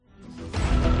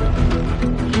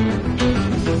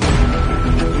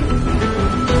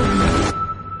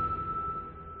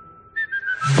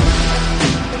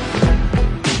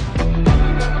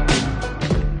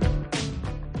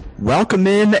Welcome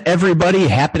in, everybody.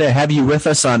 Happy to have you with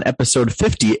us on episode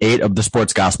 58 of the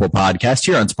Sports Gospel podcast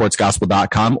here on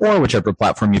sportsgospel.com or whichever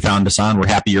platform you found us on. We're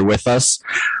happy you're with us.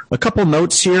 A couple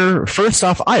notes here. First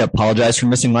off, I apologize for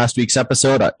missing last week's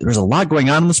episode. There's a lot going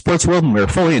on in the sports world, and we were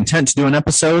fully intent to do an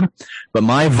episode, but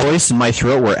my voice and my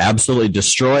throat were absolutely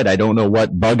destroyed. I don't know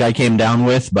what bug I came down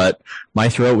with, but my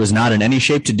throat was not in any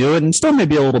shape to do it, and still may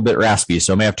be a little bit raspy,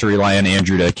 so I may have to rely on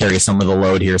Andrew to carry some of the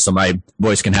load here so my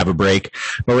voice can have a break.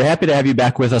 But we're happy to have you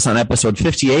back with us on episode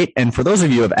 58, and for those of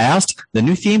you who have asked, the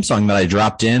new theme song that I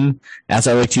dropped in, as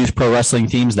I like to use pro wrestling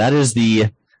themes, that is the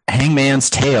Hangman's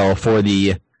Tale for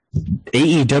the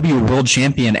AEW World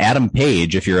Champion Adam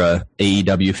Page, if you're a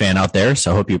AEW fan out there.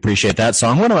 So I hope you appreciate that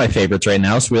song. One of my favorites right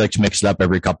now, so we like to mix it up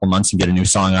every couple months and get a new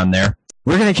song on there.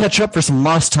 We're going to catch up for some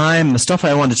lost time. The stuff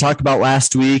I wanted to talk about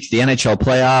last week, the NHL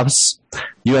playoffs,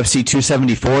 UFC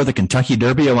 274, the Kentucky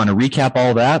Derby. I want to recap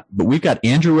all that. But we've got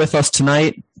Andrew with us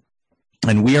tonight,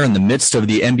 and we are in the midst of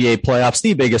the NBA playoffs,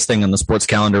 the biggest thing on the sports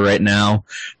calendar right now.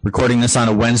 Recording this on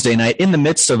a Wednesday night in the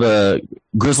midst of a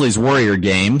Grizzlies-Warrior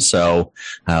game. So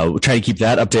we'll try to keep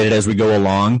that updated as we go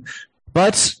along.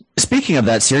 But speaking of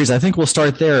that series, I think we'll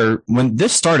start there. When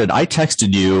this started, I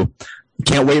texted you,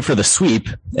 can't wait for the sweep,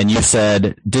 and you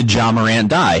said, did Ja Morant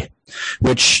die?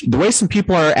 Which, the way some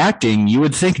people are acting, you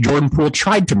would think Jordan Poole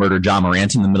tried to murder Ja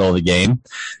Morant in the middle of the game.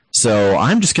 So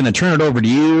I'm just going to turn it over to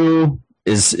you.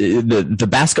 Is the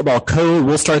basketball code,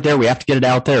 we'll start there. We have to get it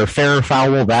out there. Fair or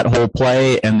foul, that whole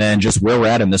play, and then just where we're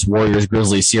at in this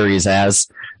Warriors-Grizzlies series, as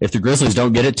if the Grizzlies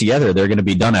don't get it together, they're going to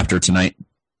be done after tonight.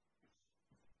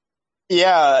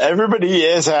 Yeah, everybody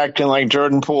is acting like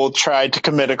Jordan Poole tried to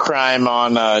commit a crime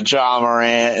on Ja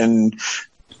Morant, and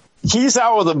he's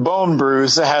out with a bone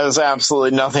bruise that has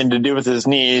absolutely nothing to do with his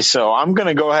knee. So I'm going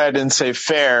to go ahead and say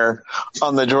fair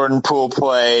on the Jordan Poole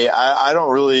play. I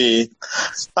don't really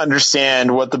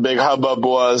understand what the big hubbub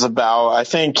was about. I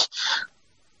think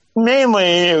mainly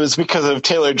it was because of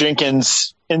Taylor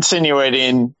Jenkins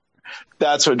insinuating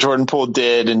that's what Jordan Poole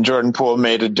did, and Jordan Poole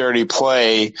made a dirty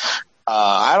play.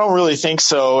 I don't really think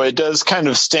so. It does kind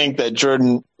of stink that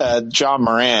Ja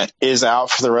Morant is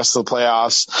out for the rest of the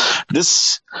playoffs.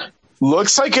 This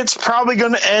looks like it's probably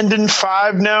going to end in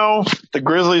 5 now. The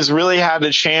Grizzlies really had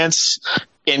a chance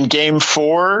in game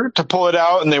 4 to pull it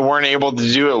out, and they weren't able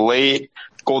to do it late.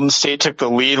 Golden State took the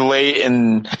lead late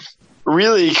and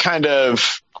really kind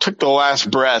of took the last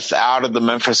breath out of the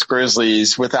Memphis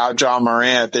Grizzlies. Without Ja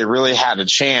Morant, they really had a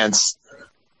chance,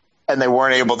 and they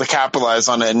weren't able to capitalize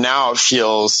on it. And now it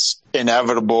feels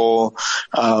inevitable.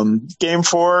 Game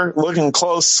 4 looking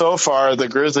close so far. The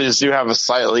Grizzlies do have a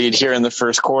slight lead here in the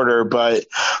first quarter, but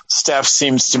Steph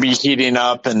seems to be heating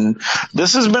up, and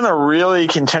this has been a really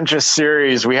contentious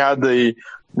series. We had the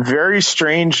very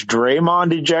strange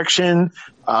Draymond ejection.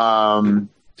 Isn't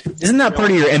that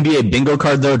part of your NBA bingo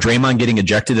card, though? Draymond getting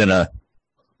ejected in a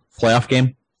playoff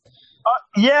game?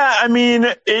 Yeah, I mean,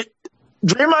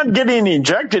 Draymond getting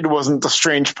ejected wasn't the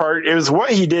strange part. It was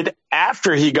what he did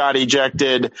after he got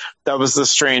ejected that was the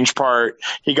strange part.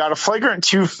 He got a flagrant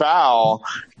 2 foul,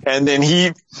 and then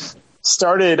he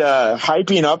started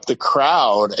hyping up the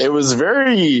crowd. It was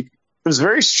very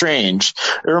strange.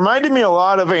 It reminded me a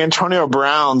lot of Antonio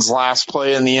Brown's last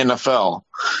play in the NFL.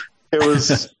 It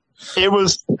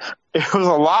was a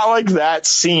lot like that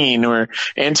scene where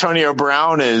Antonio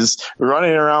Brown is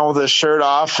running around with his shirt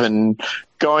off and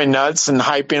going nuts and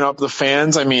hyping up the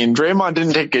fans. I mean, Draymond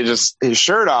didn't take his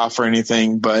shirt off or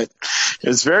anything, but it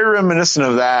was very reminiscent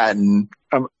of that. And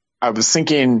I was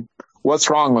thinking,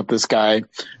 what's wrong with this guy?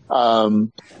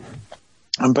 But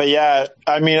yeah,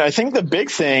 I mean, I think the big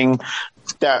thing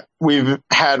that we've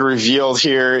had revealed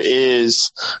here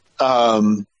is,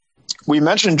 we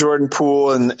mentioned Jordan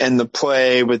Poole and the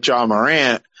play with Ja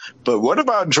Morant, but what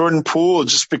about Jordan Poole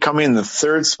just becoming the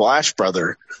third Splash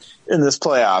Brother in this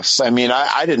playoffs? I mean,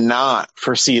 I did not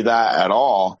foresee that at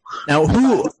all. Now,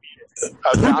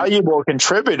 a valuable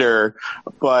contributor,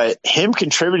 but him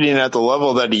contributing at the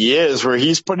level that he is, where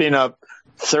he's putting up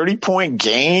 30-point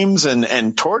games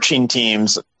and torching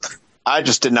teams, I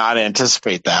just did not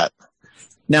anticipate that.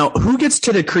 Now, who gets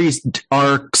to decrease?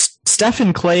 Are Steph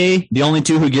and Clay the only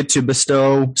two who get to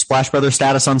bestow Splash Brother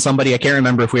status on somebody? I can't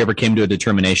remember if we ever came to a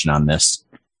determination on this.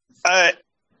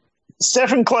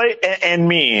 Steph and Clay and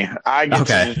me.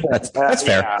 Okay, that's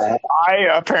fair. Yeah, I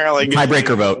apparently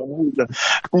tiebreaker vote.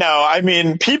 No, I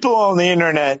mean, people on the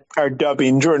internet are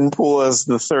dubbing Jordan Poole as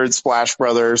the third Splash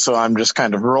Brother, so I'm just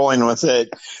kind of rolling with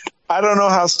it. I don't know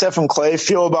how Steph and Clay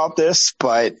feel about this,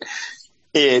 but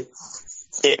it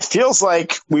feels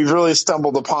like we've really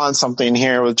stumbled upon something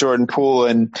here with Jordan Poole,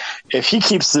 and if he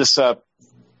keeps this up,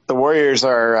 the Warriors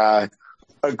are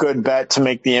a good bet to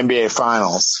make the NBA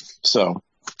Finals. So.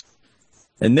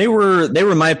 And they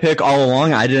were my pick all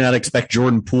along. I did not expect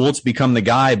Jordan Poole to become the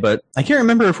guy, but I can't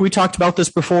remember if we talked about this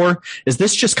before. Is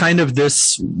this just kind of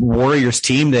this Warriors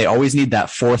team? They always need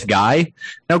that fourth guy.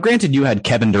 Now, granted, you had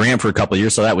Kevin Durant for a couple of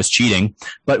years, so that was cheating.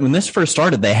 But when this first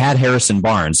started, they had Harrison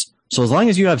Barnes. So as long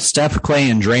as you have Steph,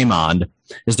 Clay, and Draymond,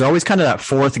 is there always kind of that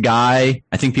fourth guy?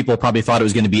 I think people probably thought it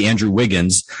was going to be Andrew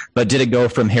Wiggins, but did it go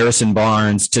from Harrison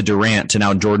Barnes to Durant to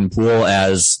now Jordan Poole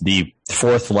as the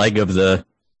fourth leg of the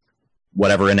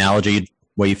whatever analogy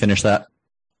way you finish that?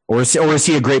 Or is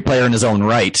he a great player in his own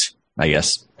right, I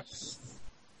guess?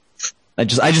 I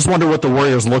just wonder what the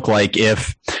Warriors look like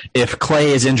if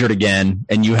Clay is injured again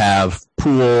and you have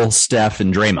Poole, Steph,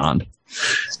 and Draymond.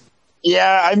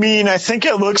 Yeah, I mean, I think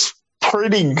it looks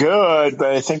pretty good,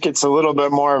 but I think it's a little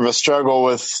bit more of a struggle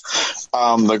with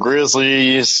the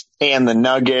Grizzlies and the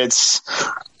Nuggets.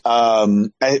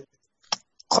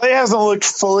 Clay hasn't looked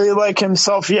fully like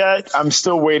himself yet. I'm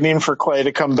still waiting for Clay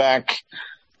to come back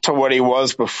to what he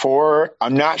was before.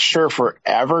 I'm not sure if we're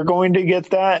ever going to get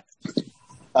that.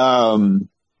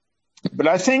 But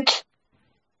I think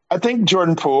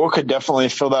Jordan Poole could definitely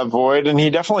fill that void, and he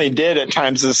definitely did at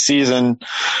times this season.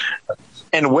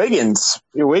 And Wiggins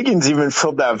even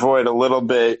filled that void a little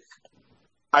bit.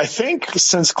 I think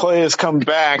since Clay has come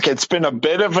back, it's been a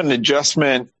bit of an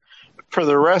adjustment for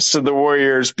the rest of the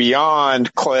Warriors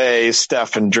beyond Clay,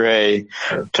 Steph, and Dre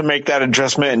to make that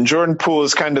adjustment. And Jordan Poole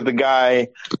is kind of the guy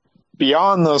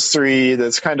beyond those three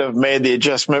that's kind of made the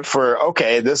adjustment for,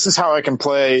 okay, this is how I can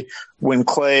play when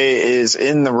Clay is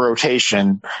in the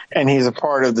rotation and he's a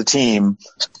part of the team.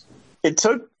 It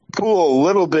took Poole a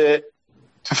little bit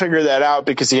to figure that out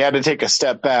because he had to take a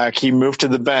step back. He moved to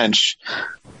the bench,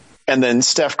 and then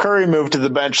Steph Curry moved to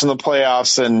the bench in the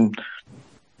playoffs, and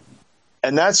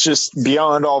that's just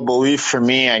beyond all belief for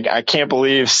me. I can't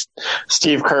believe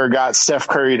Steve Kerr got Steph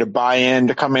Curry to buy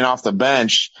into coming off the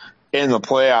bench in the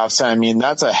playoffs. I mean,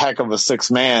 that's a heck of a sixth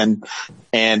man,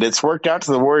 and it's worked out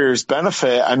to the Warriors'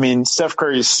 benefit. I mean, Steph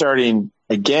Curry's starting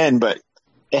again, but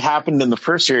it happened in the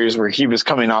first series where he was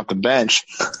coming off the bench.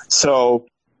 So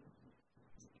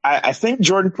I think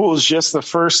Jordan Poole is just the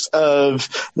first of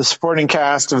the supporting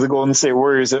cast of the Golden State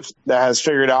Warriors that has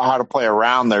figured out how to play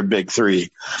around their big three.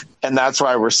 And that's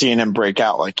why we're seeing him break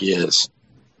out like he is.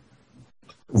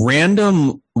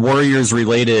 Random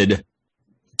Warriors-related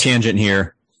tangent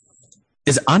here.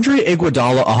 Is Andre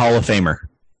Iguodala a Hall of Famer?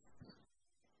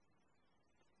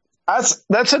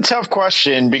 That's a tough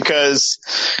question because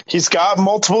he's got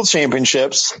multiple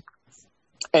championships.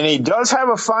 And he does have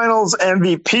a finals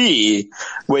MVP,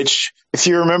 which, if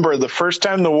you remember, the first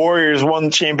time the Warriors won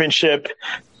the championship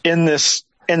in this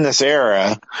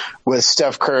era with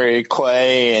Steph Curry,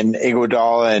 Clay, and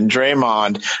Iguodala and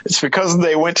Draymond, it's because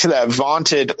they went to that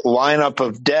vaunted lineup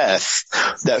of death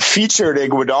that featured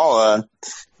Iguodala,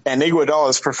 and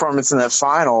Iguodala's performance in that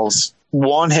finals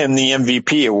won him the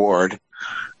MVP award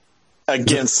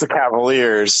against the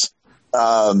Cavaliers.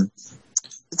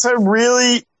 It's a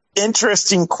really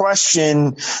interesting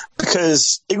question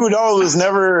because Iguodala was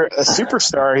never a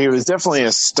superstar. He was definitely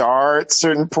a star at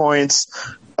certain points,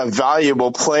 a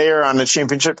valuable player on a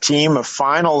championship team, a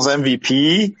finals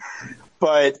MVP,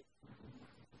 but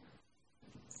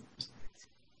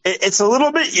it's a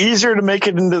little bit easier to make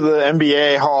it into the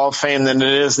NBA Hall of Fame than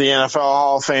it is the NFL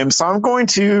Hall of Fame. So I'm going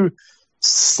to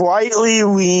slightly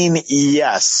lean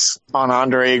yes on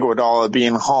Andre Iguodala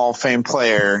being a Hall of Fame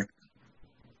player,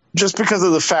 just because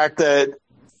of the fact that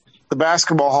the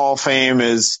Basketball Hall of Fame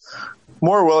is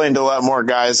more willing to let more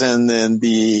guys in than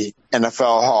the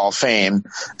NFL Hall of Fame.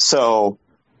 So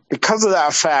because of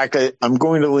that fact, I'm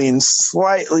going to lean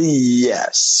slightly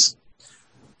yes.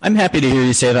 I'm happy to hear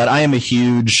you say that. I am a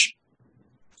huge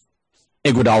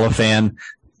Iguodala fan.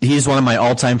 He's one of my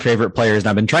all-time favorite players, and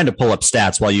I've been trying to pull up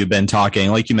stats while you've been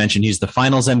talking. Like you mentioned, he's the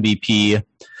finals MVP,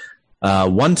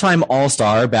 one-time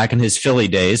All-Star back in his Philly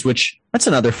days, which that's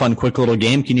another fun, quick little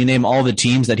game. Can you name all the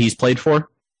teams that he's played for?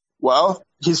 Well,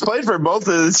 he's played for both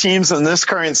of the teams in this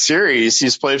current series.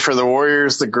 He's played for the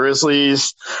Warriors, the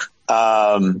Grizzlies,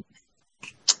 the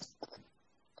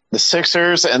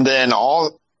Sixers, and then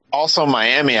also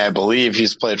Miami, I believe.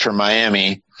 He's played for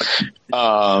Miami.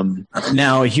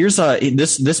 Now, here's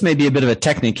this may be a bit of a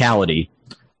technicality.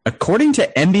 According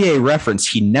to NBA Reference,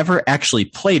 he never actually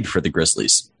played for the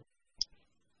Grizzlies.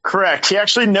 Correct. He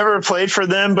actually never played for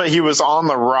them, but he was on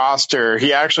the roster.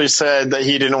 He actually said that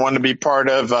he didn't want to be part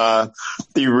of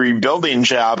the rebuilding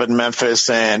job in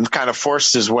Memphis and kind of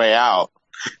forced his way out.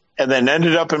 and then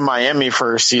ended up in Miami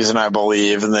for a season, I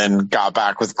believe, and then got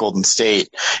back with Golden State.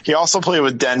 He also played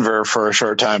with Denver for a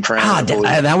short time for him.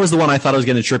 That was the one I thought I was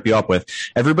going to trip you up with.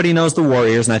 Everybody knows the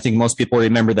Warriors, and I think most people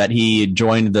remember that he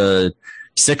joined the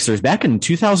Sixers back in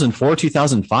 2004,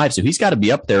 2005, so he's got to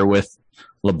be up there with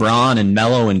LeBron and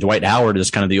Melo and Dwight Howard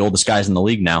as kind of the oldest guys in the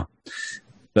league now.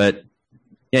 But,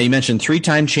 yeah, you mentioned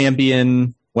three-time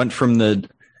champion, went from the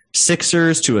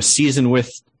Sixers to a season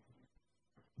with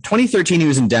 2013 he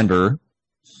was in Denver.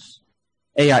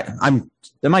 Am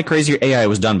I crazy? AI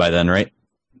was done by then, right?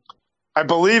 I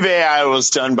believe AI was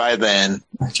done by then.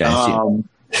 Okay,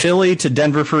 Philly to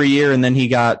Denver for a year, and then he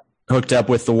got hooked up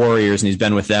with the Warriors, and he's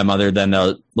been with them other than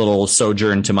a little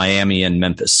sojourn to Miami and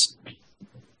Memphis.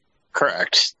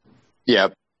 Correct.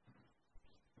 Yep.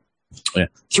 Yeah.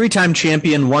 Three-time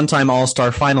champion, one-time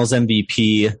All-Star, Finals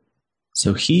MVP.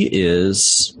 So he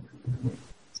is,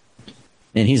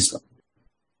 and he's.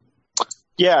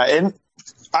 Yeah, and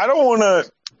I don't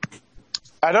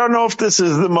know if this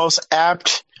is the most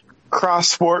apt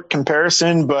cross-sport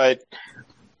comparison, but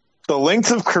the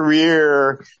length of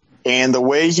career and the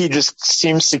way he just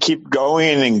seems to keep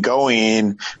going and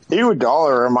going,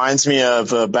 Iguodala reminds me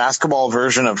of a basketball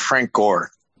version of Frank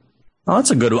Gore. Oh, that's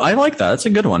a good one. I like that. That's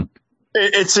a good one.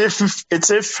 It's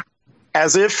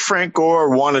as if Frank Gore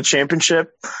won a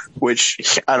championship,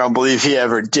 which I don't believe he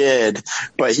ever did,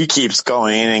 but he keeps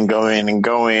going and going and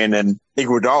going, and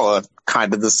Iguodala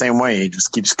kind of the same way. He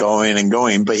just keeps going and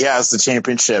going, but he has the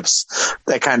championships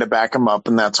that kind of back him up,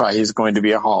 and that's why he's going to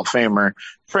be a Hall of Famer.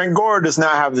 Frank Gore does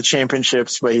not have the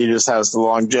championships, but he just has the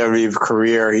longevity of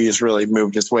career. He's really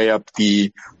moved his way up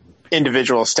the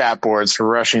individual stat boards for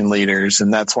rushing leaders,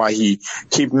 and that's why he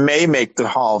may make the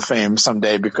Hall of Fame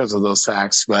someday because of those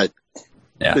facts, but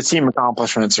the team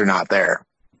accomplishments are not there.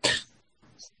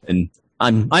 And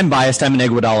I'm biased. I'm an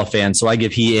Iguodala fan, so I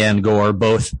give he and Gore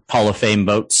both Hall of Fame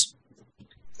votes.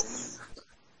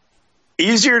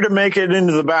 Easier to make it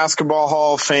into the Basketball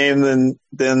Hall of Fame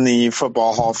than the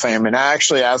Football Hall of Fame. And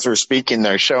actually, as we're speaking,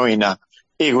 they're showing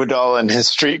Iguodala in his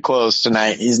street clothes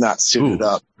tonight. He's not suited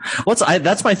up.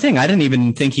 That's my thing. I didn't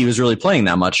even think he was really playing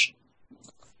that much.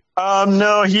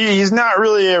 No, he's not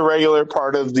really a regular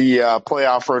part of the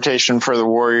playoff rotation for the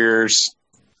Warriors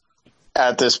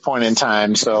at this point in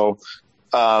time. So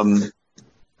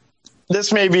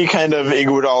this may be kind of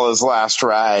Iguodala's last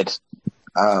ride.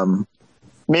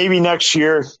 Maybe next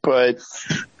year, but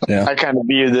I kind of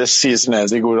view this season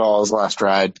as Iguodala's last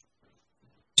ride.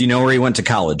 Do you know where he went to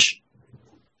college?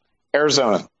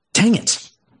 Arizona. Dang it.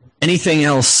 Anything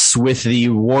else with the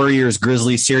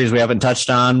Warriors-Grizzlies series we haven't touched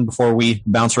on before we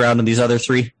bounce around to these other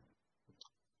three?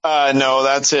 No,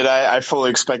 that's it. I fully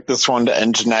expect this one to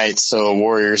end tonight, so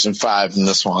Warriors in 5 in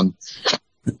this one.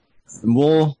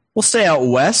 We'll stay out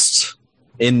west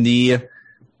in the...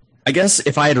 I guess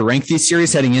if I had to rank these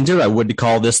series heading into it, I would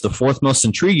call this the fourth most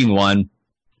intriguing one.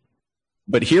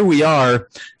 But here we are,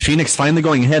 Phoenix finally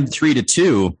going ahead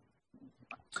 3-2.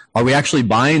 Are we actually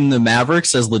buying the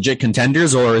Mavericks as legit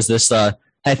contenders, or is this,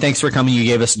 hey, thanks for coming, you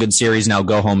gave us a good series, now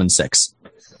go home in 6?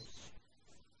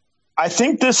 I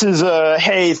think this is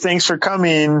hey, thanks for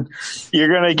coming, you're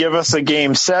going to give us a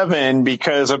game 7,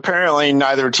 because apparently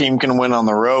neither team can win on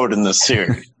the road in this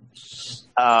series.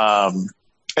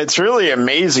 It's really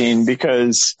amazing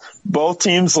because both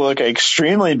teams look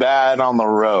extremely bad on the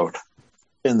road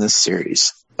in this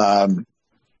series.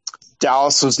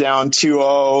 Dallas was down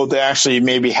 2-0. They actually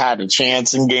maybe had a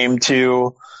chance in game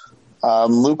 2.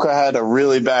 Luka had a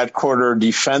really bad quarter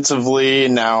defensively,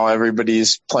 and now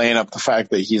everybody's playing up the fact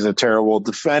that he's a terrible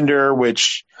defender,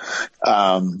 which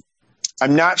I'm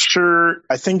not sure.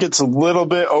 I think it's a little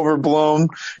bit overblown.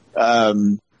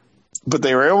 But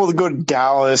they were able to go to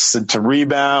Dallas and to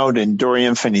rebound, and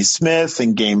Dorian Finney-Smith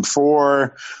in game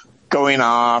 4 going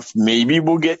off. Maybe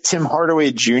we'll get Tim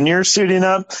Hardaway Jr. suiting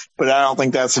up, but I don't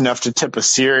think that's enough to tip a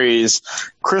series.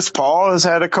 Chris Paul has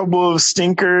had a couple of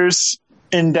stinkers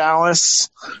in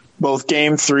Dallas, both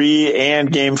game 3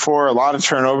 and game 4. A lot of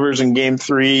turnovers in game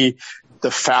 3, the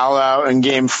foul out in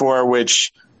game 4,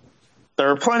 which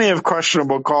there are plenty of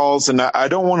questionable calls, and I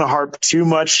don't want to harp too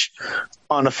much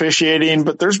on officiating,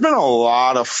 but there's been a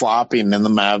lot of flopping in the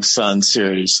Mavs-Suns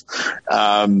series.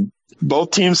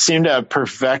 Both teams seem to have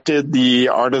perfected the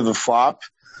art of the flop,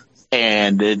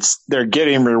 and they're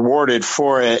getting rewarded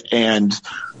for it. And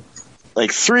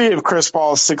like 3 of Chris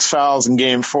Paul's 6 fouls in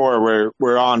game 4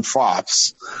 were on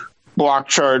flops. Block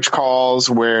charge calls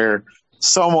where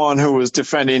someone who was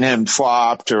defending him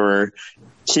flopped, or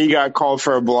he got called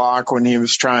for a block when he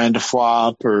was trying to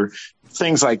flop, or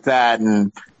things like that.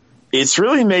 And it's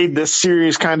really made this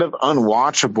series kind of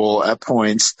unwatchable at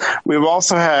points. We've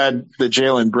also had the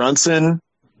Jalen Brunson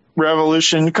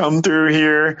revolution come through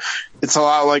here. It's a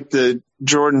lot like the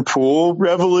Jordan Poole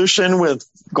revolution with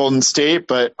Golden State,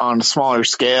 but on a smaller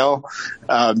scale.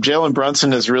 Jalen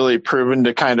Brunson has really proven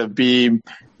to kind of be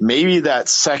maybe that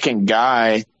second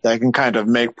guy that can kind of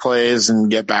make plays and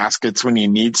get baskets when he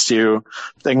needs to.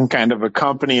 They can kind of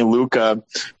accompany Luka.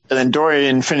 And then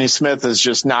Dorian Finney-Smith has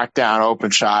just knocked down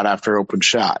open shot after open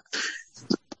shot.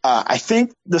 I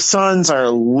think the Suns are a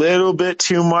little bit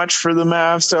too much for the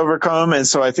Mavs to overcome, and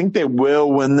so I think they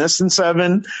will win this in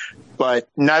 7, but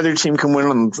neither team can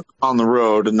win on the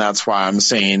road, and that's why I'm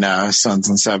saying Suns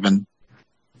in 7.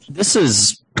 This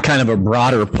is kind of a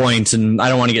broader point, and I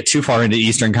don't want to get too far into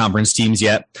Eastern Conference teams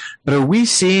yet, but are we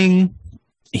seeing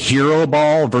hero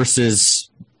ball versus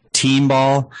team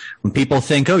ball? When people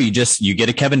think, oh, you get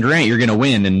a Kevin Durant, you're going to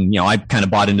win. And, I kind of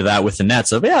bought into that with the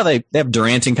Nets of, yeah, they have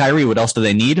Durant and Kyrie. What else do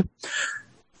they need?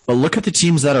 But look at the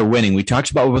teams that are winning. We talked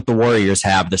about what the Warriors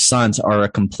have. The Suns are a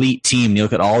complete team. You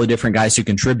look at all the different guys who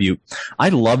contribute. I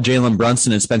love Jalen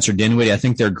Brunson and Spencer Dinwiddie. I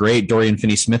think they're great. Dorian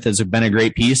Finney-Smith has been a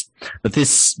great piece. But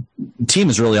this team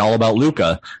is really all about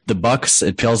Luka. The Bucks,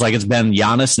 it feels like it's been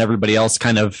Giannis and everybody else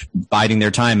kind of biding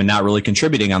their time and not really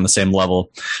contributing on the same level.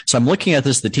 So I'm looking at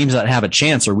this, the teams that have a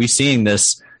chance. Are we seeing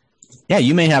this? Yeah,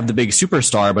 you may have the big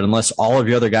superstar, but unless all of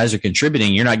your other guys are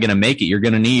contributing, you're not going to make it. You're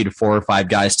going to need 4 or 5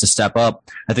 guys to step up.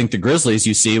 I think the Grizzlies,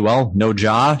 you see, well, no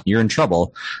Ja, you're in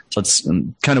trouble. So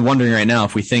I'm kind of wondering right now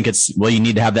if we think you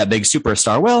need to have that big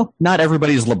superstar. Well, not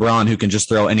everybody's LeBron who can just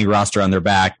throw any roster on their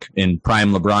back in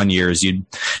prime LeBron years. You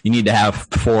need to have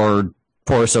four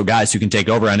or so guys who can take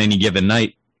over on any given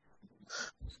night.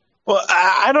 Well,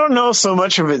 I don't know so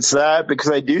much if it's that, because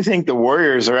I do think the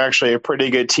Warriors are actually a pretty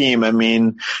good team. I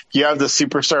mean, you have the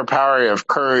superstar power of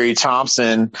Curry,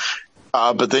 Thompson,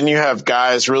 but then you have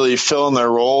guys really filling their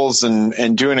roles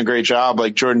and doing a great job,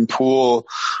 like Jordan Poole.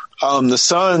 The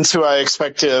Suns, who I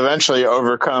expect to eventually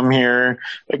overcome here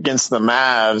against the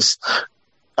Mavs,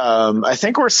 I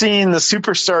think we're seeing the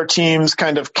superstar teams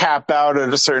kind of cap out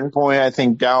at a certain point. I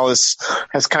think Dallas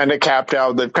has kind of capped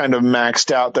out. They've kind of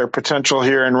maxed out their potential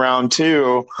here in round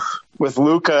 2 with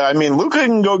Luka. I mean, Luka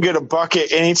can go get a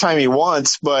bucket anytime he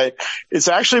wants, but it's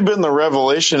actually been the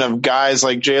revelation of guys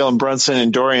like Jalen Brunson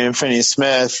and Dorian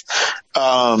Finney-Smith.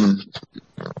 I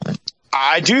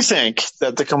do think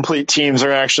that the complete teams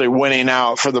are actually winning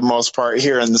out for the most part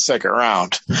here in the second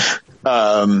round.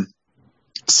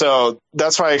 So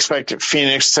that's why I expect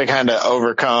Phoenix to kind of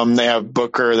overcome. They have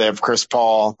Booker, they have Chris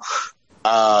Paul.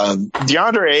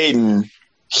 DeAndre Ayton,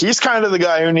 he's kind of the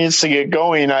guy who needs to get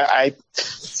going. I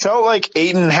felt like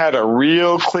Ayton had a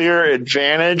real clear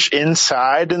advantage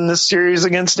inside in this series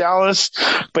against Dallas,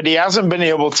 but he hasn't been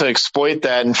able to exploit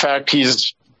that. In fact,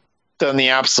 he's done the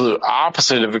absolute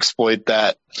opposite of exploit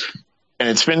that. And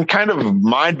it's been kind of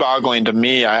mind-boggling to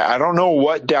me. I don't know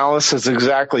what Dallas has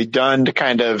exactly done to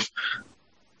kind of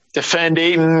defend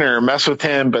Ayton or mess with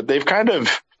him, but they've kind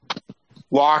of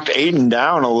locked Ayton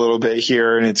down a little bit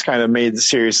here, and it's kind of made the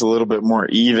series a little bit more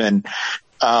even.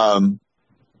 I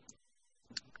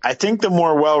think the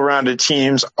more well-rounded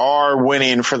teams are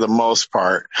winning for the most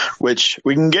part, which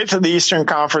we can get to the Eastern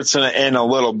Conference in a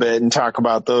little bit and talk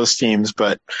about those teams,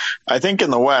 but I think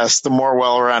in the West, the more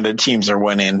well-rounded teams are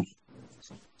winning.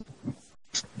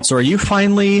 So are you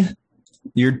finally...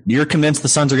 You're convinced the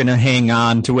Suns are going to hang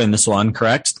on to win this one,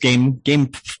 correct? Game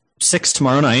 6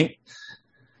 tomorrow night.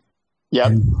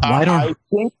 Yep. I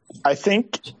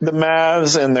think the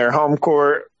Mavs and their home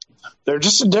court, they're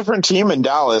just a different team in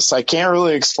Dallas. I can't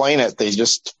really explain it. They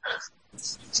just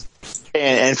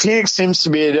and Phoenix seems to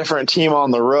be a different team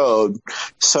on the road.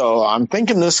 So I'm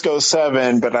thinking this goes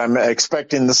 7, but I'm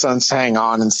expecting the Suns to hang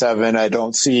on in 7. I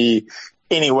don't see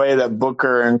any way that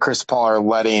Booker and Chris Paul are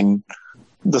letting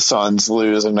the Suns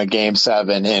lose in a game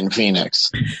 7 in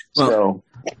Phoenix. Well,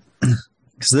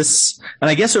 because and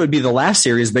I guess it would be the last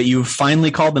series, but you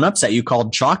finally called an upset. You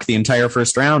called chalk the entire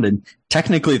first round, and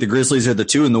technically the Grizzlies are the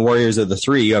 2 and the Warriors are the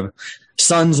 3. You have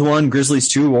Suns 1, Grizzlies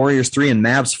 2, Warriors 3, and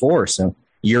Mavs 4. So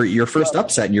your first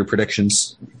upset in your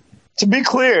predictions. To be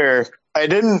clear, I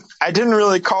didn't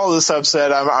really call this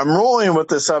upset. I'm rolling with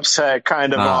this upset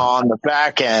kind of on the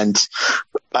back end.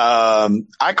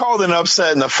 I called an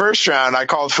upset in the first round. I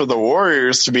called for the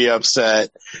Warriors to be upset.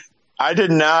 I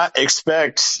did not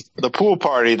expect the pool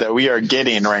party that we are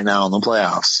getting right now in the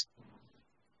playoffs.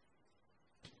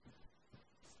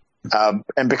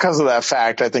 And because of that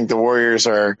fact, I think the Warriors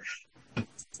are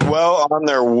well on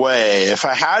their way. If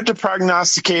I had to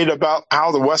prognosticate about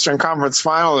how the Western Conference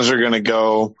Finals are going to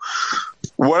go,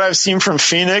 what I've seen from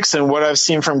Phoenix and what I've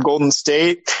seen from Golden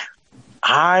State,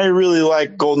 I really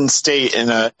like Golden State in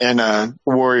a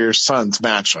Warriors Suns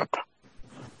matchup.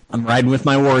 I'm riding with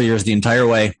my Warriors the entire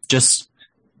way.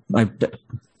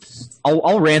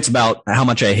 I'll rant about how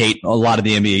much I hate a lot of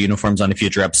the NBA uniforms on a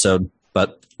future episode,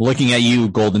 but looking at you,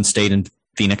 Golden State and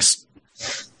Phoenix.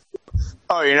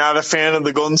 Oh, you're not a fan of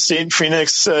the Golden State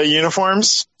Phoenix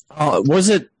uniforms? Was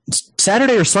it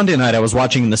Saturday or Sunday night I was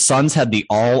watching and the Suns had the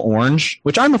all orange,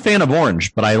 which I'm a fan of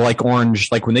orange, but I like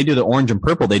orange. Like when they do the orange and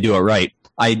purple, they do it right.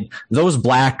 Those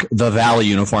black, the Valley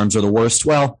uniforms are the worst.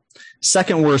 Well,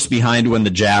 second worst behind when the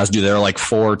Jazz do their like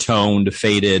 4-toned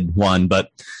faded one,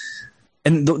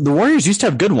 and the Warriors used to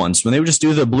have good ones when they would just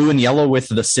do the blue and yellow with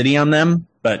the city on them.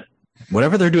 But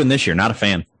whatever they're doing this year, not a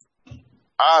fan.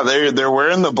 They're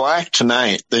wearing the black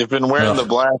tonight. They've been wearing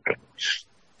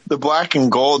the black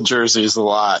and gold jerseys a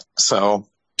lot. So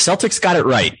Celtics got it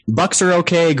right. Bucks are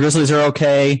okay. Grizzlies are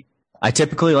okay. I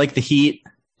typically like the Heat.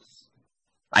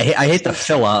 I hate the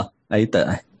filla. I hate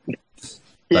the.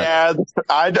 Yeah,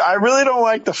 I really don't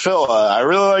like the filla. I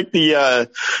really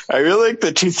like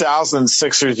the 2000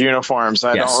 Sixers uniforms.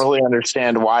 I don't really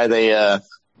understand why they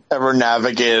ever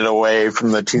navigated away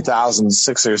from the 2000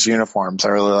 Sixers uniforms. I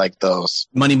really like those.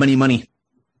 Money, money, money.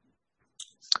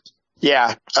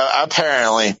 Yeah,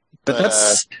 apparently.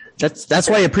 But that's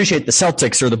why I appreciate the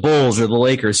Celtics or the Bulls or the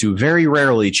Lakers, who very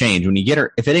rarely change. When you get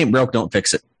her, if it ain't broke, don't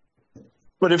fix it.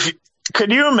 But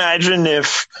could you imagine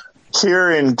if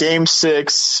here in Game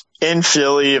 6 in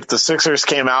Philly, if the Sixers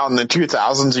came out in the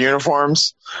 2000s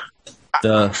uniforms,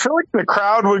 I feel like the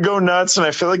crowd would go nuts, and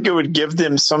I feel like it would give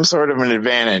them some sort of an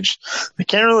advantage. I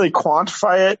can't really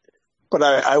quantify it, but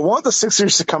I want the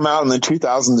Sixers to come out in the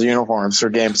 2000s uniforms for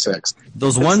Game 6.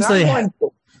 Those ones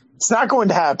it's not going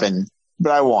to happen,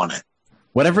 but I want it.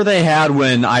 Whatever they had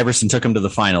when Iverson took them to the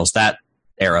finals, that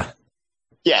era.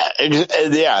 Yeah,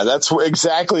 that's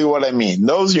exactly what I mean.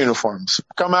 Those uniforms.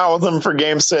 Come out with them for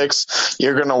Game 6.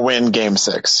 You're going to win Game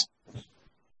 6.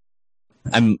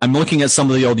 I'm looking at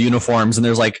some of the old uniforms, and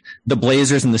there's like the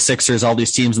Blazers and the Sixers, all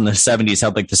these teams in the 70s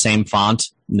had like the same font,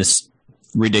 in this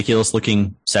ridiculous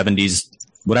looking 70s,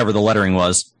 whatever the lettering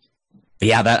was. But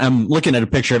yeah, I'm looking at a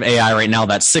picture of AI right now,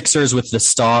 that Sixers with the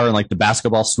star and like the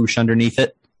basketball swoosh underneath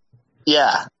it.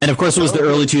 Yeah. And of course it was the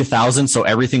early 2000s, so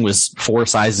everything was 4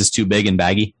 sizes too big and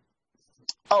baggy.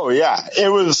 Oh yeah, it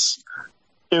was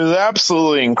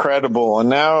absolutely incredible. And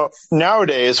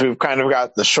nowadays we've kind of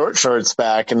got the short shorts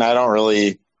back, and I don't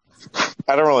really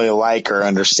like or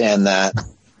understand that.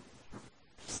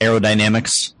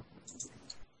 Aerodynamics.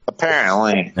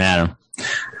 Apparently.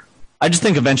 I just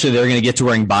think eventually they're going to get to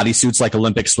wearing bodysuits like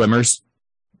Olympic swimmers.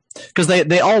 Because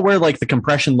they all wear like the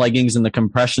compression leggings and the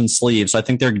compression sleeves. So I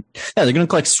think they're going to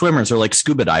look like swimmers or like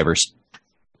scuba divers.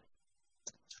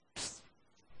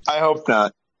 I hope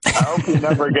not. I hope we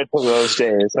never get to those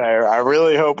days. I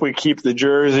really hope we keep the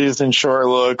jerseys and short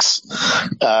looks.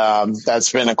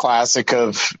 That's been a classic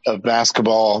of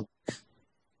basketball.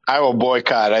 I will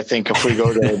boycott, I think, if we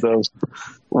go to those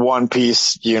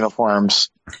one-piece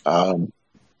uniforms. I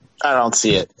don't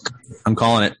see it. I'm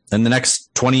calling it. In the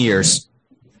next 20 years.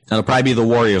 It'll probably be the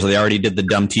Warriors. They already did the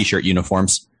dumb T-shirt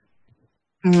uniforms.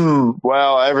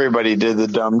 Well, everybody did the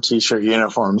dumb T-shirt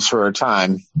uniforms for a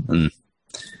time.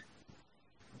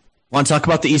 Want to talk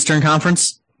about the Eastern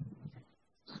Conference?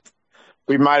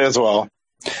 We might as well.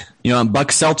 You know,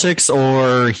 Bucks Celtics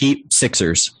or Heat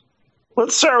Sixers?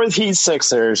 Let's start with Heat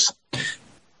Sixers.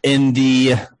 In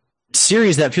the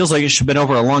series that feels like it should have been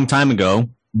over a long time ago,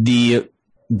 the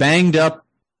banged up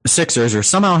Sixers are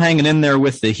somehow hanging in there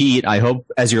with the Heat. I hope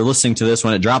as you're listening to this,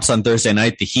 when it drops on Thursday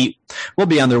night, the Heat will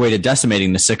be on their way to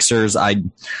decimating the Sixers. I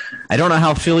don't know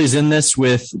how Philly's in this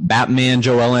with Batman,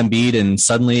 Joel Embiid, and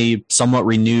suddenly somewhat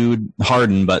renewed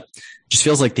Harden, but it just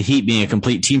feels like the Heat being a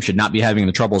complete team should not be having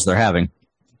the troubles they're having.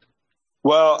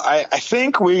 Well, I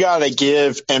think we got to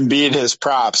give Embiid his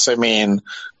props. I mean,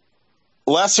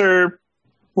 lesser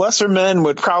men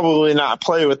would probably not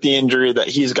play with the injury that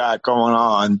he's got going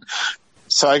on.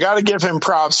 So I got to give him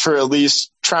props for at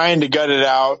least trying to gut it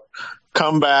out,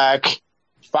 come back,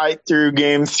 fight through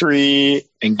Game 3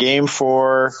 and Game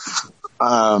 4.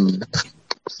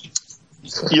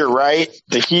 You're right.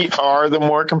 The Heat are the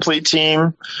more complete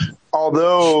team,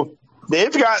 although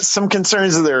they've got some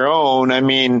concerns of their own. I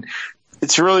mean,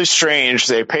 it's really strange.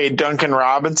 They paid Duncan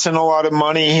Robinson a lot of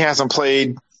money. He hasn't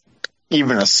played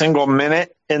even a single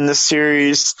minute in this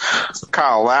series.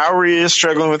 Kyle Lowry is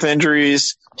struggling with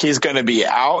injuries. He's going to be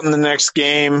out in the next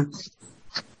game.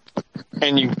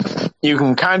 And you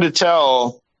can kind of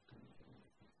tell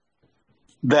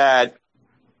that,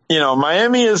 you know,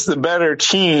 Miami is the better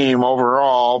team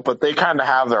overall, but they kind of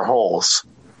have their holes.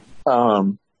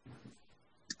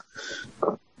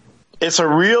 it's a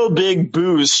real big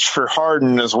boost for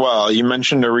Harden as well. You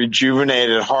mentioned a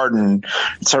rejuvenated Harden.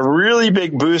 It's a really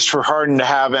big boost for Harden to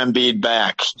have Embiid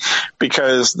back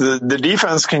because the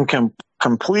defense can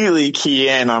completely key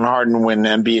in on Harden when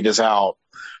Embiid is out.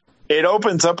 It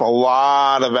opens up a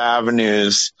lot of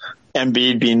avenues,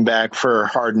 Embiid being back for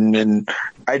Harden. And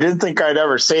I didn't think I'd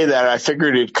ever say that. I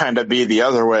figured it'd kind of be the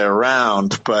other way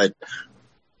around, but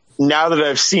now that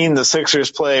I've seen the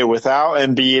Sixers play without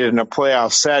Embiid in a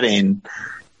playoff setting,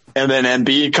 and then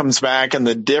Embiid comes back and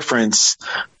the difference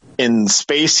in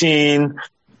spacing,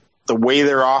 the way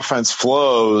their offense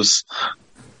flows,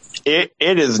 it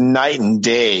is night and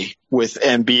day with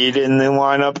Embiid in the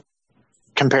lineup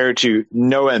compared to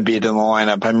no Embiid in the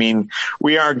lineup. I mean,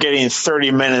 we aren't getting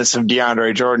 30 minutes of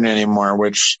DeAndre Jordan anymore,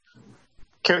 which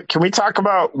can we talk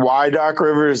about why Doc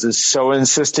Rivers is so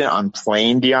insistent on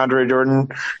playing DeAndre Jordan?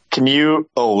 Can you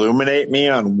illuminate me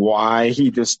on why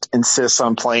he just insists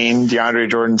on playing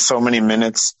DeAndre Jordan so many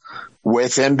minutes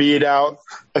with Embiid out?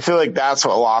 I feel like that's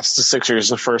what lost the Sixers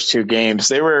the first two games.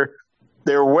 They were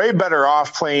way better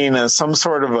off playing as some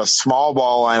sort of a small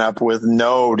ball lineup with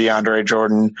no DeAndre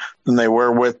Jordan than they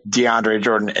were with DeAndre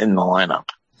Jordan in the lineup.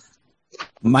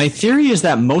 My theory is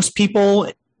that most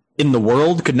people in the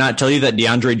world could not tell you that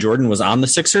DeAndre Jordan was on the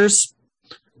Sixers.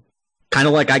 Kind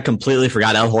of like I completely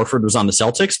forgot Al Horford was on the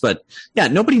Celtics, but yeah,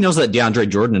 nobody knows that DeAndre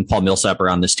Jordan and Paul Millsap are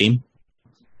on this team.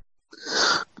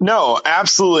 No,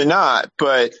 absolutely not.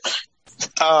 But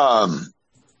Paul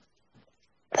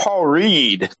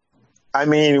Reed, I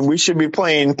mean, we should be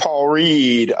playing Paul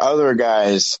Reed, other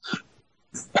guys.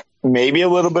 Maybe a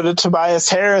little bit of Tobias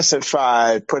Harris at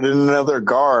 5, put in another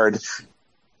guard.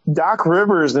 Doc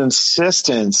Rivers'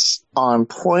 insistence on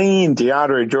playing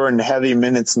DeAndre Jordan heavy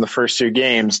minutes in the first two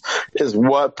games is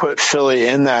what put Philly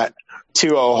in that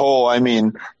 2-0 hole. I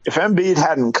mean, if Embiid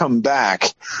hadn't come back,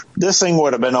 this thing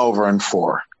would have been over in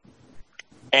 4.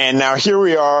 And now here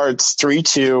we are. It's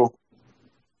 3-2.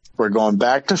 We're going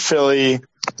back to Philly.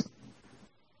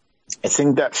 I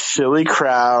think that Philly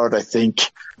crowd, I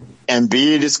think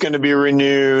Embiid is going to be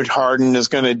renewed. Harden is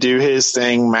going to do his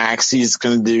thing. Maxey's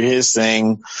going to do his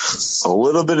thing. A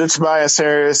little bit of Tobias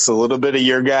Harris, a little bit of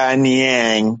your guy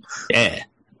Niang. Yeah.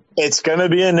 It's going to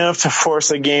be enough to force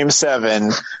a Game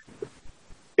 7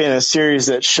 in a series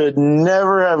that should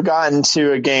never have gotten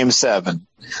to a Game 7.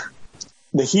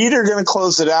 The Heat are going to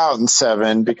close it out in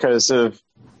 7 because of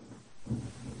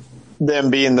them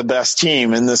being the best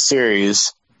team in this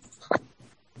series.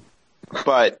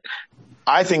 But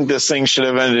I think this thing should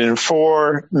have ended in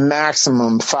 4,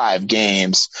 maximum 5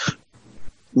 games.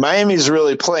 Miami's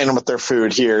really playing with their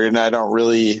food here, and I don't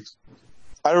really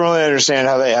understand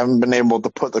how they haven't been able to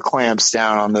put the clamps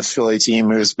down on this Philly team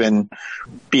who's been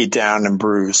beat down and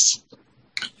bruised.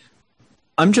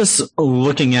 I'm just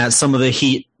looking at some of the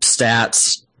Heat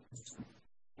stats.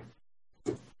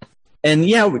 And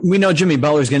yeah, we know Jimmy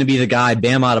Butler's going to be the guy.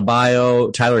 Bam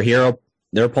Adebayo, Tyler Hero,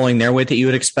 they're pulling their weight that you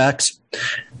would expect.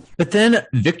 But then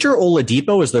Victor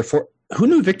Oladipo is their who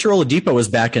knew Victor Oladipo was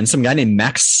back in? Some guy named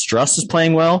Max Struss is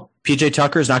playing well. PJ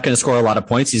Tucker is not going to score a lot of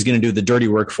points. He's going to do the dirty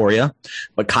work for you.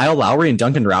 But Kyle Lowry and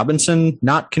Duncan Robinson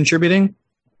not contributing?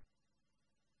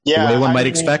 Yeah, the way one might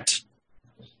expect.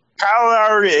 Kyle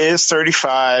Lowry is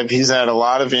 35. He's had a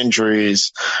lot of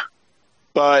injuries.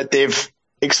 But they've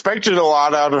expected a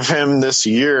lot out of him this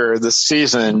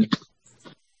season.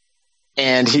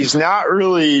 And he's not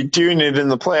really doing it in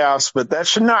the playoffs, but that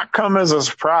should not come as a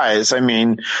surprise. I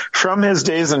mean, from his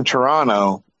days in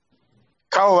Toronto,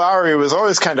 Kyle Lowry was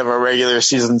always kind of a regular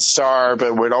season star,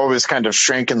 but would always kind of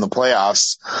shrink in the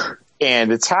playoffs.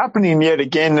 And it's happening yet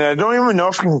again. And I don't even know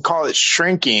if we can call it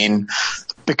shrinking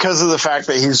because of the fact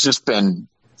that he's just been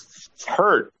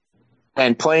hurt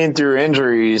and playing through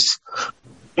injuries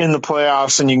in the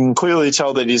playoffs. And you can clearly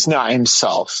tell that he's not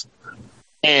himself.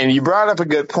 And you brought up a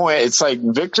good point. It's like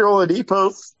Victor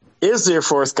Oladipo is their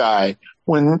fourth guy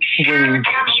and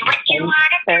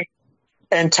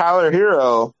Tyler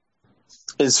Hero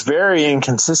is very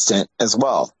inconsistent as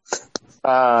well.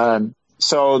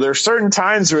 So there's certain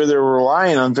times where they're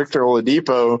relying on Victor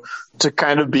Oladipo to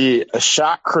kind of be a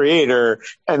shot creator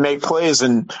and make plays,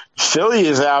 and Philly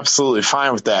is absolutely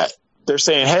fine with that. They're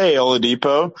saying, hey,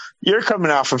 Oladipo, you're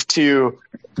coming off of 2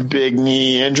 big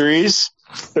knee injuries.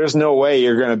 There's no way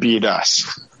you're going to beat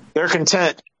us. They're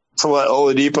content to let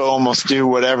Oladipo almost do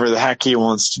whatever the heck he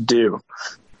wants to do.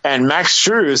 And Max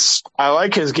Strus, I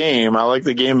like his game. I like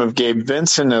the game of Gabe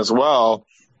Vincent as well.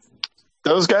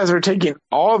 Those guys are taking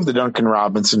all of the Duncan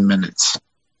Robinson minutes.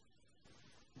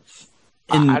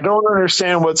 I don't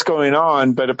understand what's going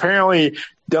on, but apparently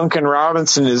Duncan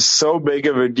Robinson is so big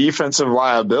of a defensive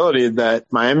liability that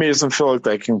Miami doesn't feel like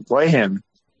they can play him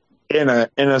in a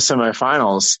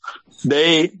semifinals.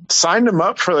 They signed him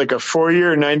up for like a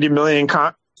 4-year, $90 million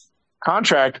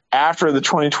contract after the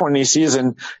 2020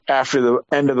 season, after the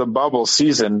end of the bubble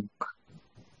season.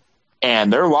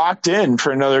 And they're locked in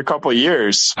for another couple of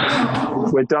years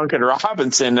with Duncan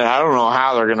Robinson. And I don't know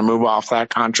how they're going to move off that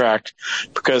contract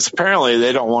because apparently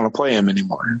they don't want to play him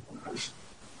anymore.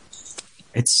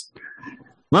 It's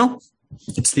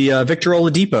the Victor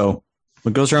Oladipo.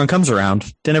 What goes around comes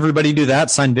around. Didn't everybody do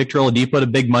that? Sign Victor Oladipo to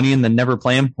big money and then never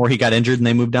play him, or he got injured and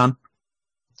they moved on?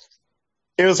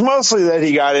 It was mostly that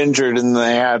he got injured and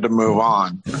they had to move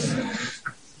on.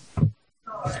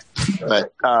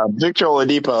 But Victor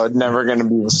Oladipo is never going to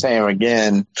be the same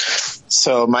again.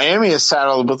 So Miami is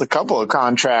saddled with a couple of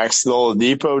contracts, the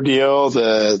Oladipo deal,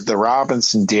 the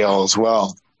Robinson deal as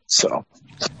well. So,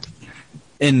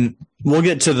 and we'll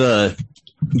get to the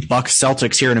Bucks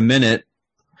Celtics here in a minute.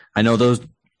 I know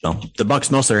the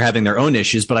Bucks mostly are having their own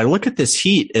issues, but I look at this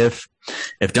Heat. If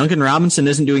Duncan Robinson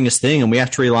isn't doing his thing and we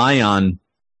have to rely on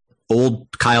old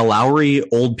Kyle Lowry,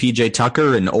 old PJ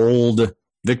Tucker, and old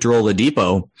Victor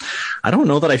Oladipo, I don't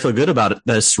know that I feel good about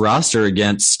this roster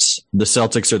against the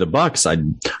Celtics or the Bucks.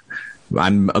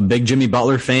 I'm a big Jimmy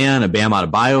Butler fan, a Bam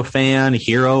Adebayo fan,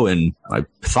 hero, and I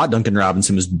thought Duncan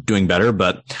Robinson was doing better,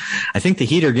 but I think the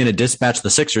Heat are going to dispatch the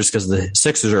Sixers because the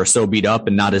Sixers are so beat up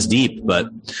and not as deep, but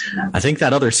I think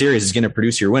that other series is going to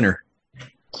produce your winner.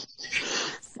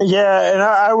 Yeah, and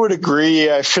I would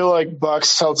agree. I feel like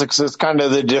Bucks Celtics is kind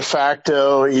of the de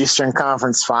facto Eastern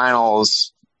Conference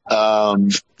Finals.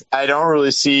 I don't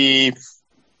really see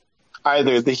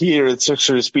either the Heat or the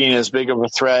Sixers being as big of a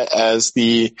threat as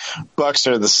the Bucks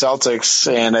or the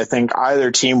Celtics, and I think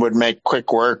either team would make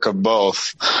quick work of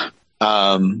both.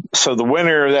 So the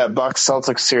winner of that Bucks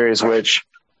Celtics series, which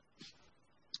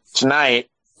tonight,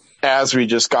 as we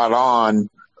just got on,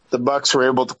 the Bucks were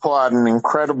able to pull out an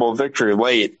incredible victory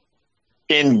late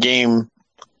in Game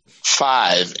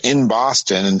 5 in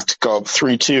Boston and to go up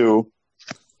 3-2.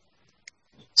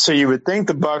 So you would think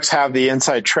the Bucks have the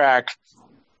inside track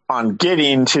on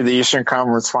getting to the Eastern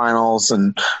Conference Finals,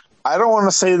 and I don't want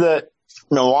to say that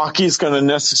Milwaukee's going to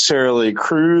necessarily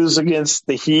cruise against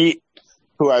the Heat,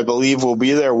 who I believe will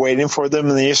be there waiting for them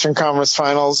in the Eastern Conference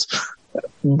Finals.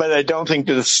 But I don't think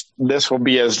this will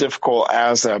be as difficult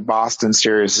as that Boston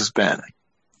series has been.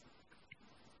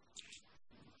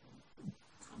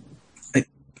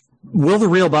 Will the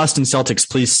real Boston Celtics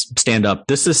please stand up?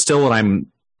 This is still what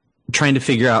I'm trying to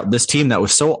figure out. This team that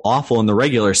was so awful in the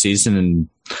regular season and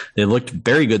they looked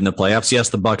very good in the playoffs. Yes,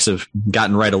 the Bucks have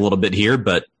gotten right a little bit here,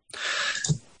 but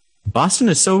Boston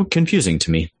is so confusing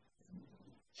to me.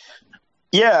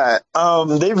 Yeah,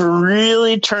 they've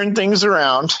really turned things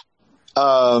around.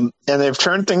 And they've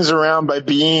turned things around by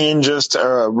being just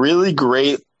a really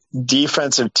great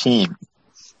defensive team.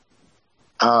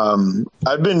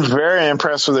 I've been very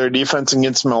impressed with their defense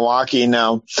against Milwaukee.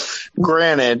 Now,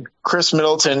 granted, Chris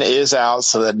Middleton is out,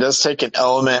 so that does take an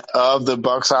element of the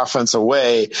Bucks offense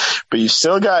away, but you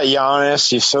still got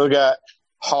Giannis, you still got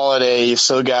Holiday, you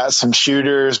still got some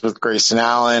shooters with Grayson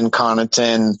Allen,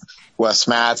 Connaughton, Wes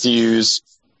Matthews,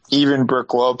 even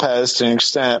Brook Lopez to an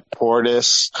extent,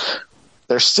 Portis.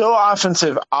 There's still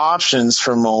offensive options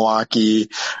for Milwaukee,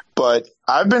 but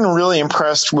I've been really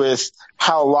impressed with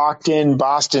how locked in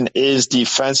Boston is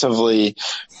defensively.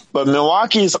 But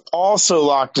Milwaukee is also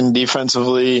locked in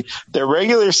defensively. Their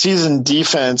regular season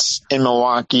defense in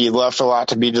Milwaukee left a lot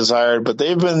to be desired, but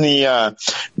they've been the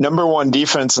number one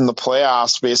defense in the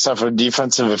playoffs based off of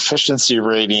defensive efficiency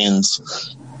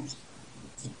ratings.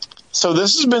 So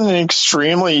this has been an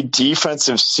extremely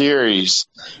defensive series.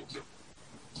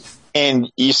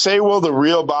 And you say, will the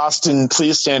real Boston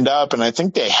please stand up? And I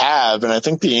think they have. And I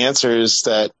think the answer is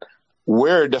that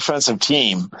we're a defensive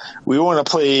team. We want to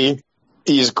play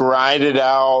these grinded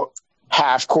out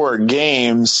half-court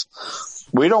games.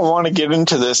 We don't want to get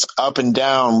into this up and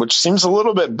down, which seems a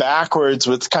little bit backwards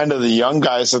with kind of the young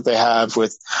guys that they have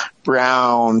with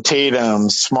Brown, Tatum,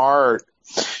 Smart.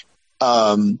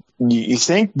 You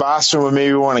think Boston would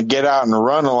maybe want to get out and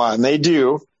run a lot, and they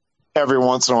do. Every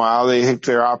once in a while, they hit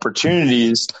their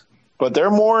opportunities, but they're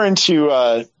more into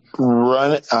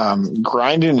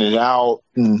grinding it out,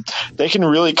 and they can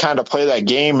really kind of play that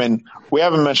game. And we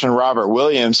haven't mentioned Robert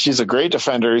Williams. He's a great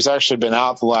defender. He's actually been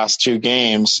out the last 2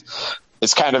 games.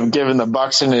 It's kind of given the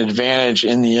Bucks an advantage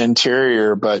in the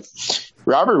interior, but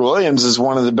Robert Williams is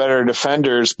one of the better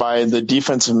defenders by the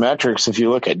defensive metrics. If you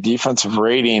look at defensive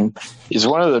rating, he's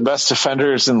one of the best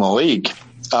defenders in the league.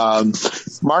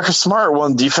 Marcus Smart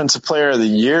won Defensive Player of the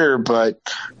Year, but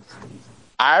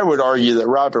I would argue that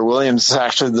Robert Williams is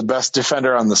actually the best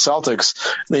defender on the Celtics.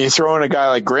 Then you throw in a guy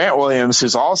like Grant Williams,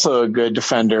 who's also a good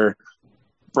defender.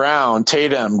 Brown,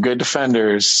 Tatum, good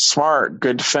defenders. Smart,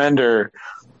 good defender.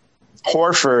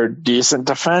 Horford, decent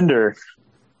defender.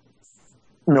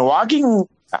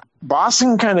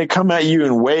 Boston kind of come at you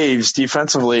in waves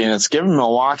defensively, and it's given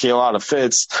Milwaukee a lot of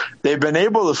fits. They've been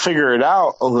able to figure it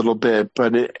out a little bit,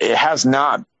 but it has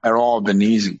not at all been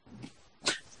easy.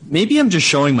 Maybe I'm just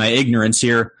showing my ignorance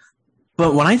here,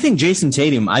 but when I think Jason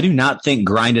Tatum, I do not think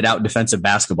grinded out defensive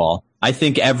basketball. I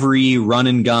think every run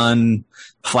and gun,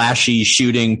 flashy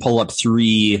shooting, pull up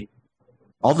three,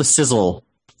 all the sizzle,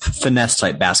 finesse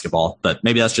type basketball. But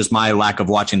maybe that's just my lack of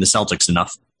watching the Celtics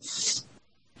enough.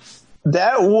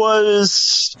 That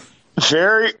was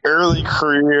very early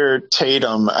career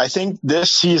Tatum. I think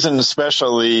this season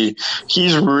especially,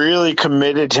 he's really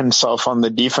committed himself on the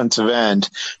defensive end.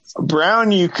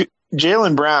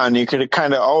 Jaylen Brown, you could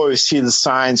kind of always see the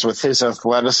signs with his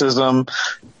athleticism,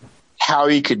 how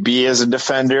he could be as a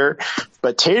defender.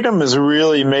 But Tatum has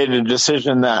really made a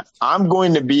decision that I'm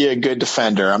going to be a good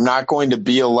defender. I'm not going to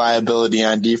be a liability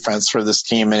on defense for this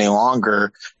team any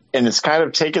longer. And it's kind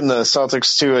of taken the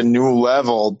Celtics to a new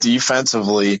level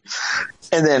defensively.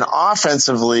 And then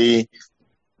offensively,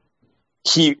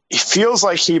 he feels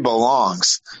like he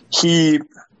belongs.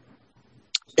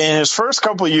 In his first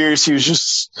couple of years, he was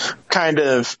just kind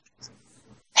of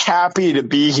happy to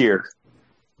be here.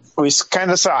 We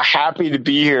kind of saw happy to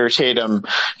be here, Tatum.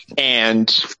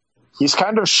 And he's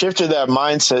kind of shifted that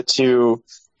mindset to,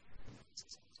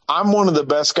 I'm one of the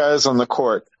best guys on the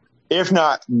court, if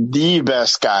not the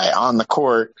best guy on the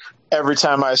court every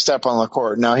time I step on the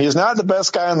court. Now, he's not the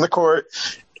best guy on the court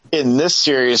in this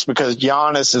series because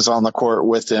Giannis is on the court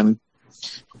with him,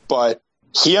 but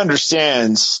he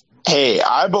understands, hey,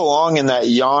 I belong in that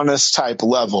Giannis type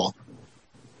level.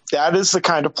 That is the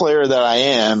kind of player that I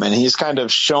am, and he's kind of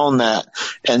shown that.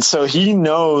 And so he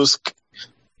knows.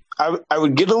 I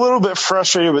would get a little bit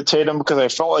frustrated with Tatum because I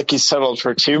felt like he settled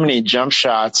for too many jump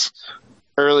shots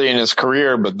early in his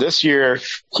career, but this year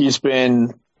he's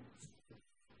been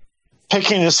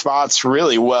picking his spots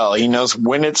really well. He knows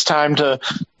when it's time to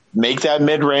make that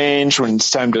mid-range, when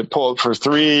it's time to pull up for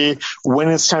three, when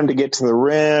it's time to get to the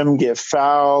rim, get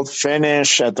fouled,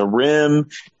 finish at the rim.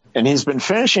 And he's been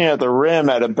finishing at the rim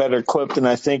at a better clip than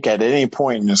I think at any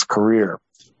point in his career.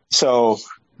 So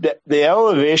the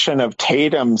elevation of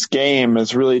Tatum's game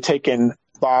has really taken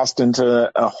Boston to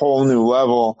a whole new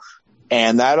level.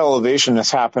 And that elevation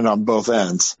has happened on both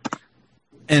ends.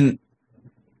 And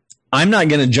I'm not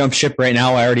going to jump ship right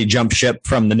now. I already jumped ship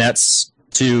from the Nets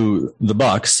to the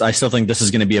Bucks. I still think this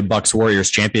is going to be a Bucks Warriors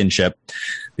championship.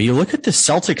 But you look at the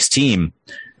Celtics team,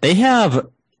 they have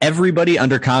everybody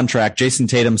under contract. Jason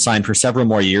Tatum signed for several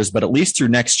more years, but at least through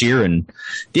next year. And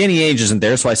Danny Ainge isn't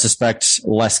there, so I suspect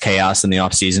less chaos in the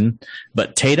offseason.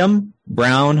 But Tatum,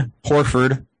 Brown,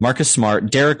 Horford, Marcus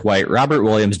Smart, Derek White, Robert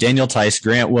Williams, Daniel Tice,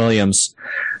 Grant Williams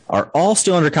are all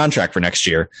still under contract for next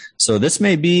year. So this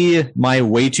may be my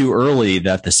way too early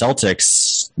that the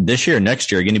Celtics this year,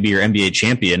 next year, are going to be your NBA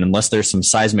champion unless there's some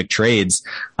seismic trades.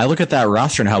 I look at that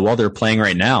roster and how well they're playing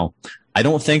right now. I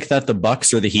don't think that the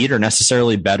Bucks or the Heat are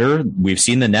necessarily better. We've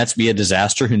seen the Nets be a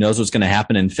disaster. Who knows what's going to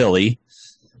happen in Philly?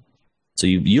 So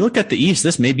you look at the East,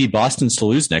 this may be Boston's to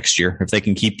lose next year if they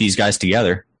can keep these guys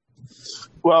together.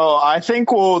 Well, I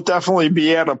think we'll definitely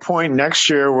be at a point next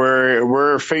year where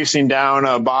we're facing down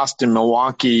a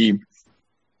Boston-Milwaukee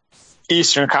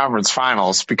Eastern Conference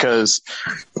Finals because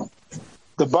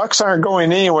the Bucks aren't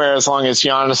going anywhere as long as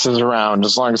Giannis is around,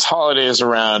 as long as Holiday is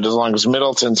around, as long as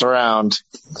Middleton's around.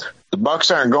 The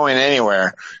Bucks aren't going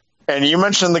anywhere. And you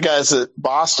mentioned the guys that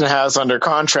Boston has under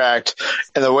contract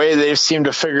and the way they've seemed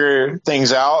to figure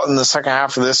things out in the second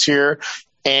half of this year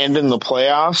and in the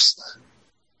playoffs.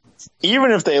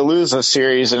 Even if they lose a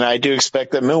series, and I do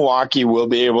expect that Milwaukee will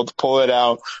be able to pull it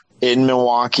out in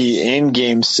Milwaukee in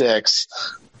Game 6,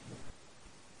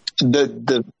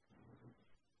 they're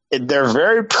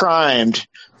very primed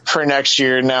for next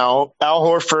year. Now, Al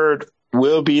Horford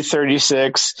will be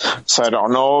 36, so I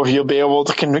don't know if you'll be able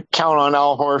to count on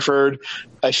Al Horford.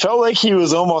 I felt like he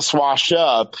was almost washed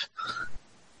up,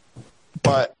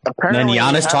 but apparently...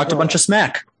 And then Giannis talked a bunch of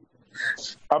smack.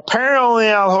 Apparently,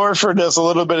 Al Horford does a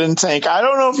little bit in tank. I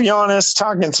don't know if Giannis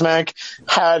talking smack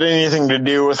had anything to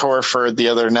do with Horford the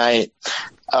other night.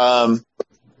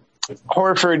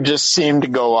 Horford just seemed to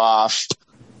go off.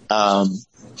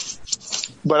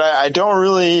 But I don't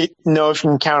really know if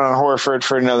you can count on Horford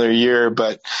for another year.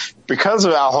 But because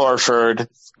of Al Horford,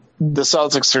 the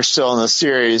Celtics are still in the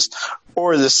series,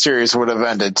 or the series would have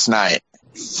ended tonight.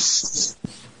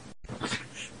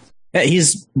 Yeah,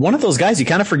 he's one of those guys you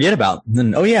kind of forget about.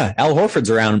 And oh yeah, Al Horford's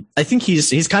around. I think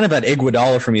he's kind of at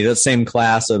Iguodala for me. That same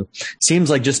class of seems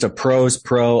like just a pro's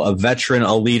pro, a veteran,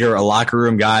 a leader, a locker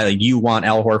room guy. Like you want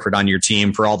Al Horford on your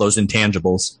team for all those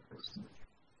intangibles.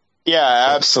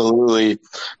 Yeah, absolutely.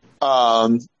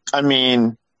 I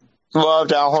mean,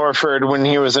 loved Al Horford when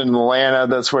he was in Atlanta.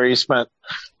 That's where he spent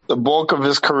the bulk of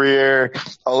his career,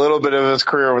 a little bit of his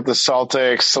career with the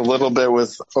Celtics, a little bit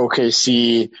with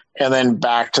OKC, and then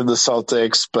back to the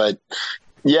Celtics. But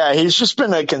yeah, he's just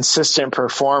been a consistent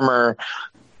performer.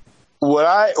 What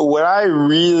I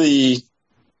really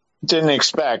didn't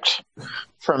expect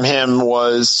from him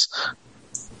was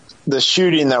the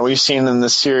shooting that we've seen in the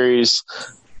series.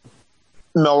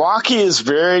 Milwaukee is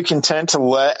very content to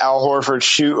let Al Horford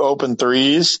shoot open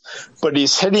threes, but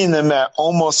he's hitting them at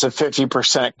almost a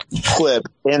 50% clip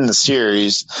in the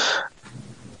series.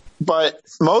 But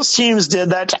most teams did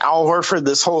that to Al Horford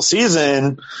this whole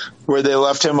season, where they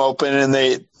left him open and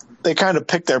they kind of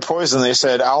picked their poison. They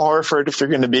said, Al Horford, if you're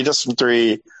going to beat us from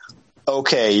three,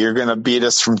 okay, you're going to beat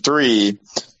us from three.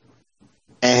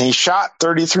 And he shot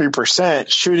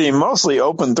 33%, shooting mostly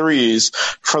open threes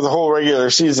for the whole regular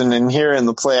season. And here in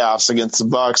the playoffs against the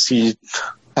Bucks, he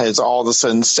has all of a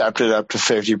sudden stepped it up to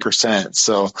 50%.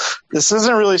 So this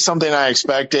isn't really something I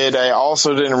expected. I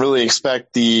also didn't really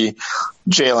expect the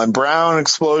Jaylen Brown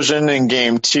explosion in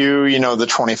game 2, the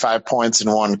 25 points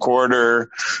in one quarter,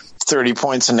 30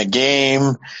 points in a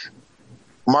game.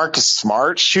 Marcus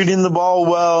Smart shooting the ball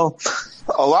well.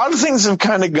 A lot of things have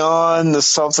kind of gone the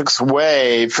Celtics'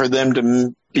 way for them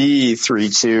to be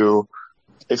 3-2.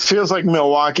 It feels like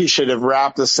Milwaukee should have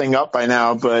wrapped this thing up by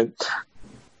now, but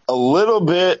a little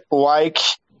bit like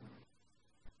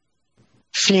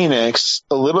Phoenix,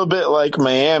 a little bit like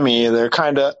Miami, they're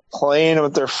kind of playing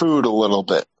with their food a little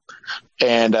bit.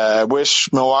 And I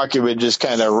wish Milwaukee would just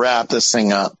kind of wrap this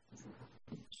thing up.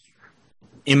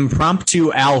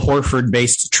 Impromptu Al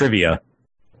Horford-based trivia.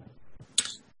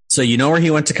 So you know where he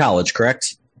went to college,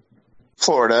 correct?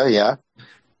 Florida, yeah.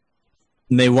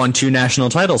 And they won 2 national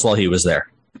titles while he was there.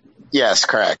 Yes,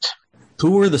 correct.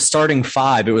 Who were the starting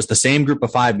 5? It was the same group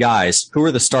of 5 guys. Who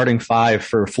were the starting 5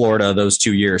 for Florida those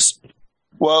 2 years?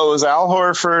 Well, it was Al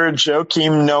Horford,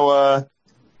 Joakim Noah,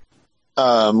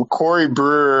 Corey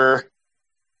Brewer.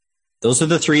 Those are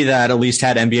the 3 that at least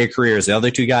had NBA careers. The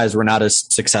other 2 guys were not as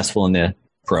successful in the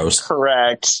pros.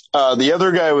 Correct. The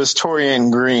other guy was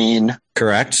Torian Green.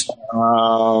 Correct.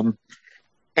 And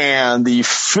the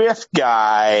 5th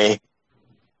guy,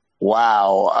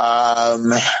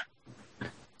 wow.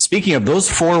 Speaking of, those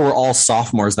 4 were all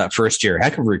sophomores that first year.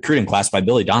 Heck of a recruiting class by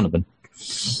Billy Donovan.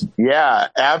 Yeah,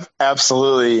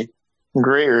 absolutely.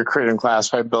 Great recruiting class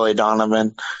by Billy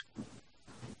Donovan.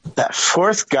 That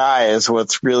 4th guy is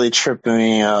what's really tripping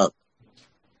me up.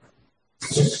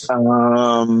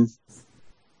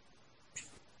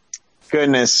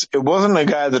 Goodness, it wasn't a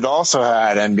guy that also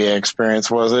had NBA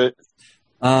experience, was it?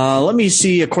 Let me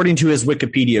see, according to his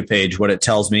Wikipedia page, what it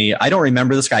tells me. I don't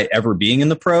remember this guy ever being in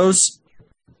the pros.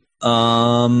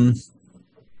 It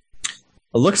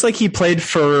looks like he played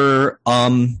for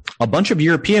a bunch of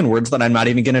European words that I'm not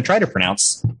even going to try to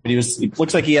pronounce. But it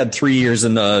looks like he had 3 years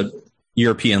in the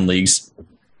European leagues.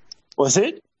 Was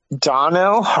it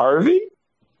Donnell Harvey?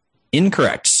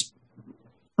 Incorrect.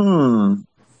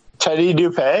 Teddy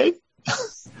Dupay?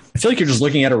 I feel like you're just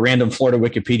looking at a random Florida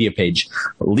Wikipedia page.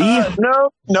 Lee?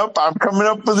 Nope. I'm coming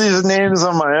up with these names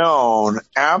on my own.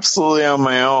 Absolutely on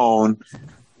my own.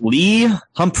 Lee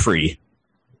Humphrey.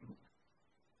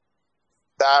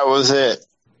 That was it.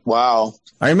 Wow.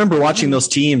 I remember watching those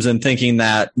teams and thinking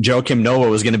that Joakim Noah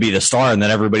was going to be the star, and then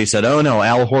everybody said, oh no,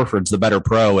 Al Horford's the better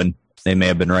pro, and they may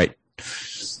have been right.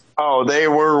 Oh, they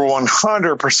were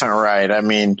 100% right. I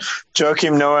mean,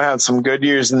 Joakim Noah had some good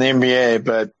years in the NBA,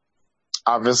 but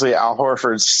obviously Al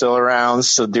Horford's still around,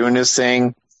 still doing his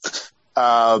thing.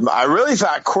 I really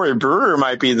thought Corey Brewer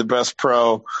might be the best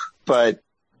pro, but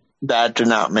that did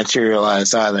not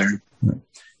materialize either.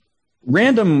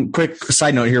 Random quick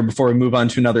side note here before we move on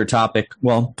to another topic.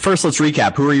 Well, first let's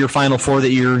recap. Who are your final 4 that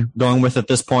you're going with at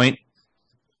this point?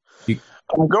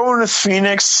 I'm going with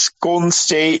Phoenix, Golden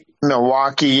State,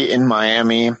 Milwaukee, and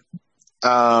Miami.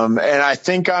 And I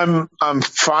think I'm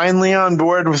finally on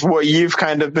board with what you've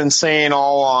kind of been saying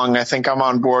all along. I think I'm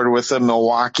on board with the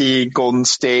Milwaukee Golden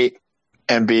State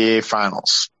NBA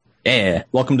Finals. Yeah,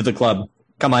 welcome to the club.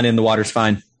 Come on in, the water's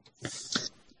fine.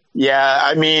 Yeah,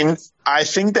 I mean, I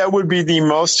think that would be the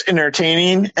most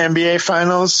entertaining NBA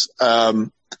Finals.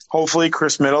 Hopefully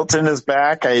Chris Middleton is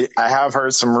back. I have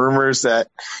heard some rumors that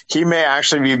he may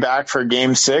actually be back for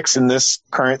Game 6 in this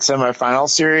current semifinal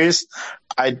series.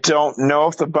 I don't know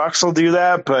if the Bucks will do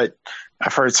that, but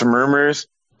I've heard some rumors.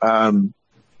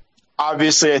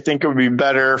 Obviously, I think it would be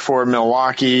better for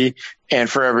Milwaukee and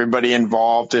for everybody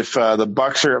involved if the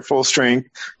Bucks are at full strength.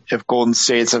 If Golden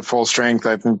State's at full strength,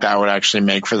 I think that would actually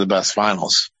make for the best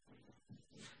finals.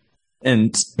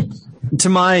 And to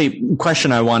my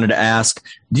question I wanted to ask,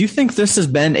 do you think this has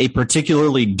been a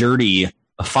particularly dirty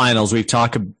finals? We've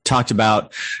talked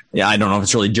about, I don't know if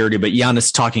it's really dirty, but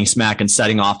Giannis talking smack and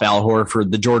setting off Al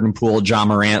Horford, the Jordan Poole, Ja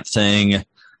Morant thing.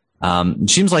 It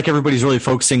seems like everybody's really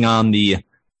focusing on the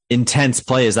intense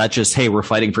play. Is that just, hey, we're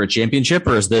fighting for a championship,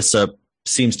 or is this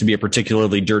seems to be a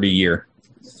particularly dirty year?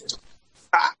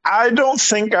 I don't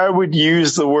think I would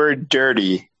use the word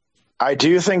dirty. I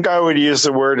do think I would use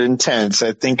the word intense.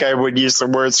 I think I would use the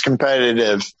words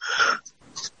competitive.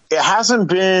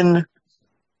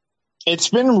 It's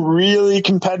been really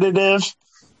competitive.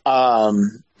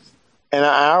 And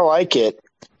I like it.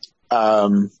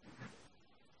 I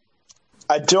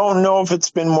don't know if it's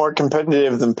been more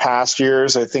competitive than past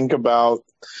years. I think about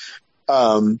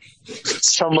some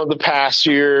of the past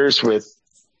years with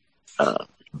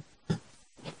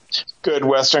good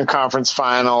Western Conference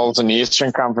Finals and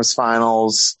Eastern Conference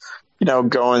Finals,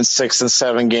 going 6 and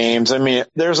 7 games. I mean,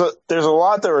 there's a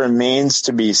lot that remains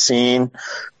to be seen.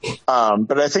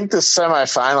 But I think the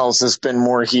semifinals has been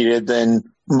more heated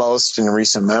than most in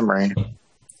recent memory.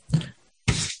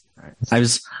 I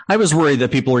was worried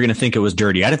that people were going to think it was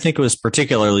dirty. I didn't think it was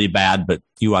particularly bad, but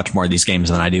you watch more of these games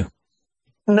than I do.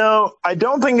 No, I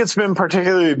don't think it's been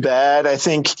particularly bad. I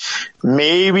think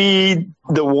maybe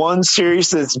the one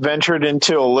series that's ventured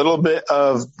into a little bit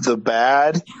of the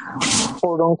bad,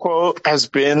 quote unquote, has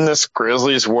been this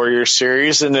Grizzlies-Warriors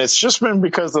series. And it's just been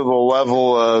because of the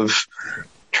level of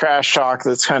trash talk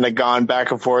that's kind of gone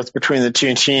back and forth between the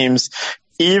two teams.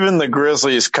 Even the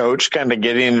Grizzlies coach kind of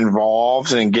getting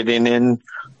involved and getting in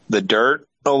the dirt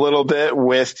a little bit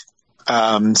with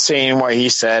saying what he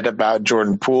said about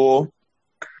Jordan Poole.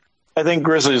 I think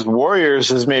Grizzlies Warriors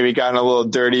has maybe gotten a little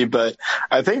dirty, but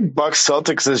I think Bucks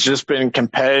Celtics has just been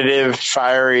competitive,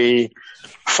 fiery,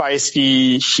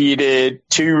 feisty, heated,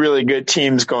 two really good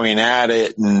teams going at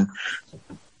it. And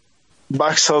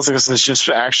Bucks Celtics has just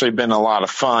actually been a lot of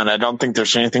fun. I don't think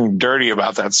there's anything dirty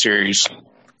about that series.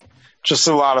 Just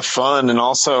a lot of fun. And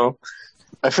also,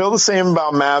 I feel the same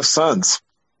about Mavs Suns.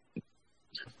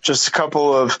 Just a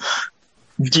couple of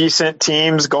decent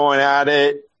teams going at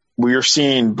it. We're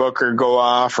seeing Booker go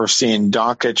off. We're seeing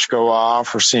Doncic go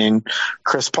off. We're seeing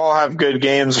Chris Paul have good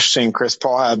games. We're seeing Chris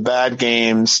Paul have bad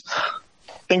games.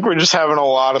 I think we're just having a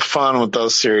lot of fun with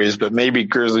those series, but maybe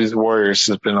Grizzlies Warriors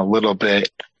has been a little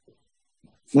bit,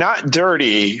 not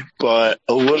dirty, but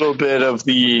a little bit of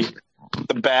the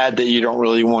bad that you don't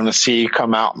really want to see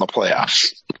come out in the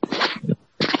playoffs.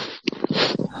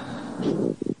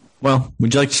 Well,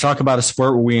 would you like to talk about a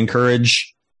sport where we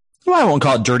encourage, well, I won't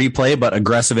call it dirty play, but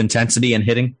aggressive intensity and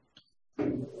hitting?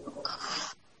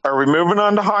 Are we moving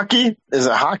on to hockey? Is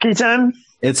it hockey time?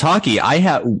 It's hockey. I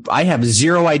have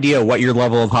zero idea what your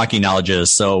level of hockey knowledge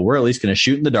is, so we're at least going to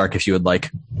shoot in the dark if you would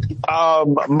like.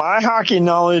 My hockey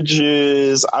knowledge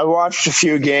is I watched a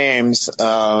few games.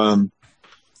 I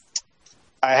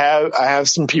have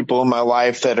some people in my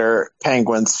life that are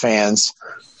Penguins fans,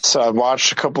 so I've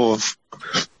watched a couple of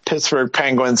Pittsburgh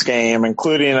Penguins game,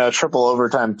 including a triple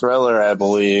overtime thriller, I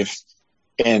believe,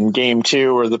 in game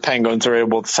 2 where the Penguins are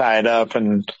able to tie it up.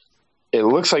 And it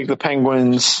looks like the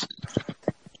Penguins,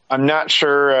 I'm not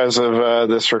sure as of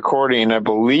this recording, I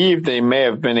believe they may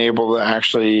have been able to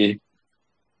actually.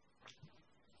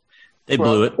 They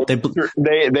blew it.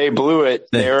 They blew it.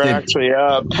 They were actually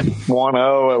up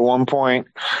 1-0 at one point.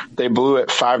 They blew it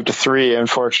 5-3,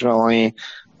 unfortunately.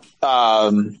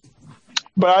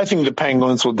 But I think the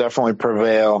Penguins will definitely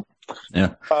prevail.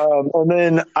 Yeah. And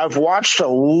then I've watched a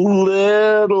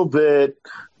little bit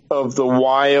of the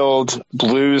Wild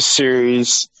Blues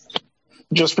series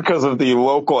just because of the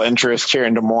local interest here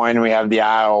in Des Moines. We have the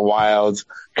Iowa Wild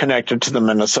connected to the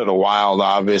Minnesota Wild,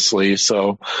 obviously.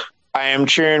 So I am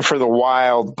cheering for the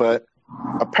Wild, but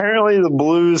apparently the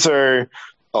Blues are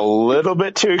a little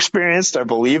bit too experienced. I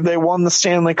believe they won the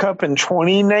Stanley Cup in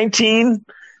 2019.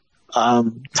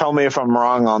 Tell me if I'm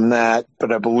wrong on that,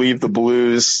 but I believe the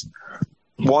Blues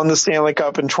won the Stanley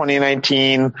Cup in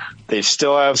 2019. They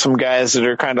still have some guys that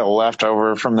are kind of left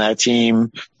over from that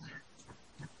team.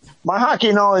 My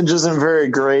hockey knowledge isn't very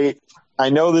great. I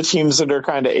know the teams that are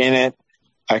kind of in it.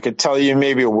 I could tell you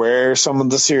maybe where some of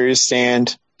the series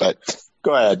stand, but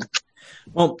go ahead.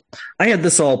 Well, I had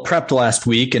this all prepped last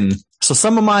week, and so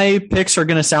some of my picks are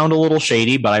going to sound a little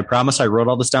shady, but I promise I wrote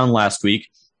all this down last week.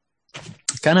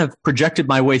 kind of projected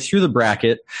my way through the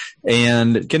bracket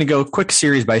and going to go quick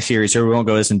series by series here. We won't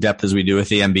go as in depth as we do with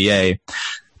the NBA.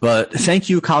 But thank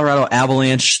you, Colorado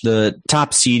Avalanche, the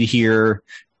top seed here.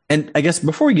 And I guess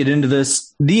before we get into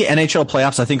this, the NHL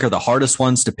playoffs, I think, are the hardest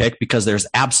ones to pick because there's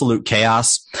absolute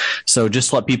chaos. So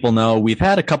just to let people know, we've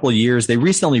had a couple of years. They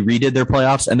recently redid their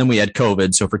playoffs, and then we had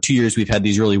COVID. So for 2 years, we've had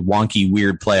these really wonky,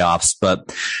 weird playoffs.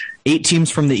 But 8 teams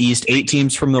from the East, 8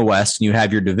 teams from the West, and you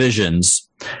have your divisions.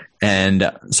 And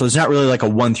so it's not really like a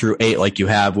 1 through 8 like you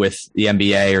have with the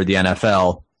NBA or the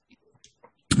NFL.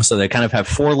 So they kind of have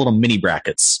 4 little mini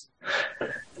brackets.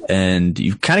 And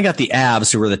you've kind of got the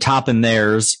Avs, who are the top in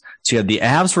theirs. So you have the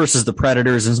Avs versus the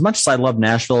Predators. And as much as I love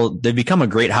Nashville, they've become a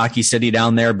great hockey city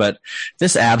down there. But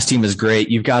this Avs team is great.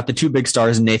 You've got the 2 big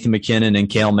stars, Nathan MacKinnon and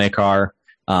Cale Makar.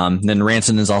 Then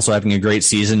Ranson is also having a great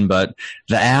season. But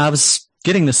the Avs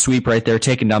getting the sweep right there,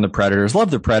 taking down the Predators. Love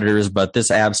the Predators, but this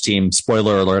Avs team,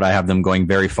 spoiler alert, I have them going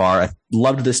very far. I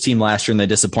loved this team last year and they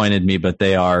disappointed me, but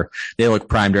they look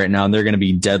primed right now and they're going to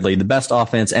be deadly. The best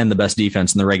offense and the best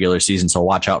defense in the regular season. So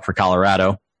watch out for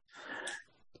Colorado.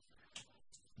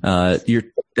 And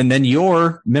then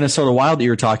your Minnesota Wild that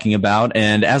you were talking about.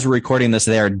 And as we're recording this,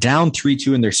 they are down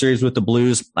 3-2 in their series with the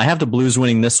Blues. I have the Blues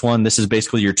winning this one. This is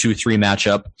basically your 2-3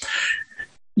 matchup.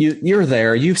 You're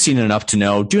there. You've seen enough to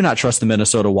know. Do not trust the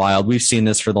Minnesota Wild. We've seen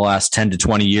this for the last 10 to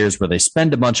 20 years where they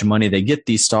spend a bunch of money. They get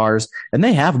these stars and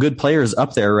they have good players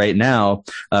up there right now.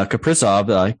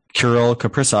 Kirill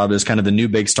Kaprizov is kind of the new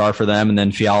big star for them. And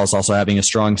then Fiala is also having a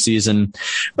strong season,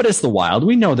 but it's the Wild.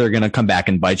 We know they're going to come back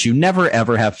and bite you. Never,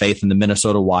 ever have faith in the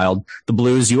Minnesota Wild. The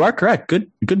Blues, you are correct. Good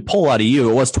pull out of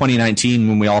you. It was 2019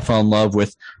 when we all fell in love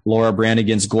with Laura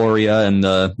Branigan's Gloria and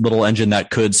the little engine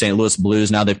that could St. Louis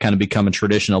Blues. Now they've kind of become a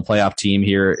traditional playoff team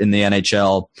here in the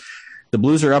NHL. The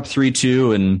Blues are up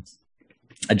 3-2 and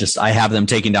I have them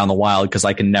taking down the Wild because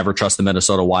I can never trust the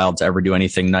Minnesota Wild to ever do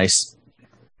anything nice.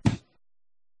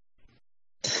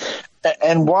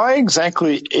 And why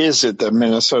exactly is it that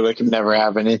Minnesota can never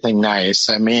have anything nice?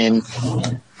 I mean,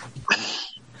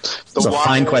 That's a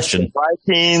fine question. The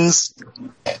Vikings,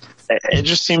 it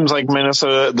just seems like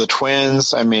Minnesota, the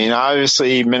Twins. I mean,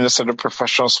 obviously Minnesota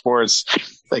professional sports,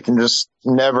 they can just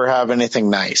never have anything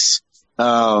nice.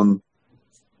 You're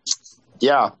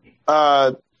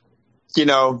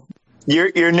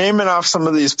naming off some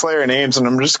of these player names, and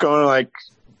I'm just going like,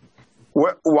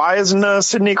 why isn't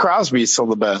Sidney Crosby still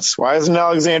the best? Why isn't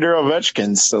Alexander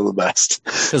Ovechkin still the best?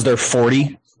 Because they're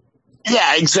 40.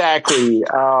 Yeah, exactly.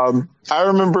 I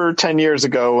remember 10 years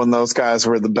ago when those guys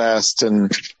were the best,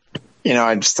 and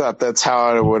I just thought that's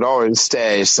how it would always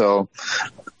stay. So,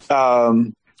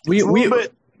 we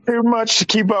bit too much to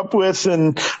keep up with,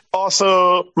 and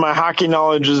also my hockey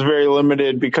knowledge is very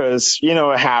limited because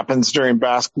it happens during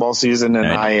basketball season, and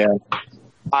right.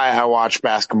 I watch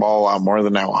basketball a lot more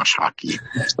than I watch hockey.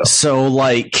 So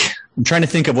I'm trying to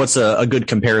think of what's a good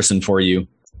comparison for you.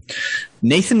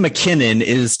 Nathan MacKinnon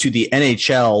is to the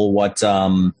NHL what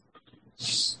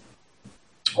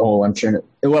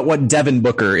Devin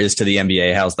Booker is to the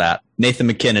NBA. How's that? Nathan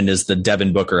MacKinnon is the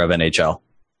Devin Booker of NHL.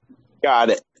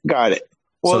 Got it.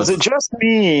 Well, is it just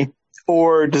me,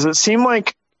 or does it seem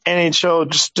like NHL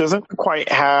just doesn't quite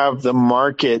have the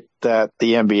market that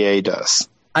the NBA does?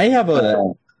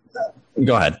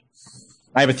 Go ahead.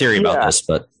 I have a theory about this,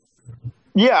 but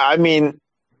yeah, I mean,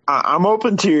 I'm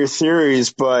open to your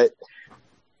theories, but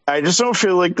I just don't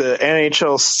feel like the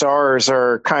NHL stars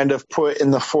are kind of put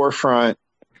in the forefront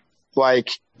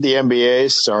like the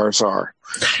NBA stars are.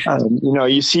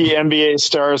 You see NBA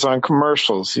stars on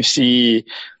commercials. You see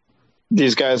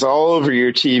these guys all over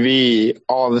your TV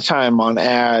all the time on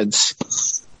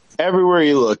ads. Everywhere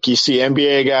you look, you see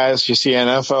NBA guys, you see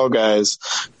NFL guys.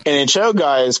 NHL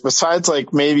guys, besides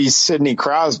maybe Sidney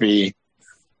Crosby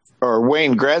or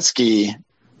Wayne Gretzky,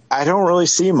 I don't really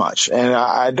see much. And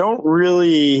I don't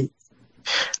really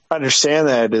understand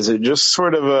that. Is it just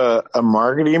sort of a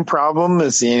marketing problem?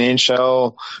 Is the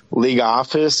NHL league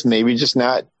office maybe just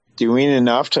not doing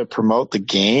enough to promote the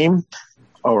game?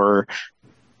 Or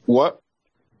what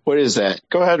is that?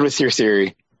 Go ahead with your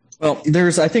theory. Well,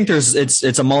 it's a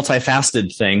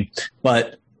multifaceted thing,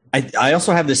 but I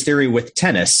also have this theory with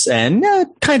tennis and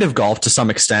kind of golf to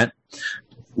some extent.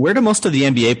 Where do most of the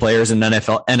NBA players and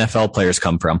NFL players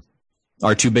come from?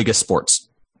 Our 2 biggest sports.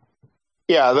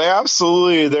 Yeah,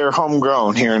 they're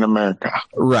homegrown here in America.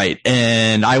 Right.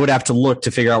 And I would have to look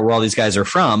to figure out where all these guys are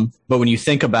from. But when you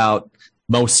think about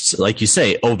most, like you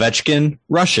say, Ovechkin,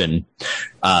 Russian,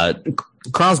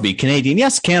 Crosby, Canadian.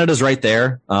 Yes, Canada's right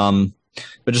there.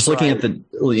 But just looking at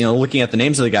the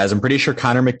names of the guys, I'm pretty sure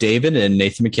Connor McDavid and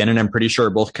Nathan MacKinnon, I'm pretty sure are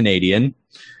both Canadian.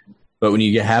 But when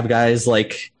you have guys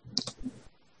like,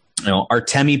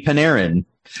 Artemi Panarin,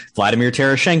 Vladimir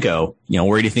Tereshchenko,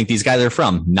 where do you think these guys are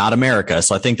from? Not America.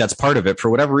 So I think that's part of it. For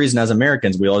whatever reason, as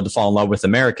Americans, we all have to fall in love with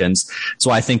Americans.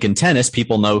 So I think in tennis,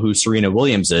 people know who Serena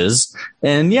Williams is.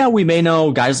 And yeah, we may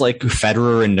know guys like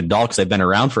Federer and Nadal because they've been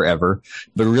around forever.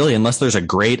 But really, unless there's a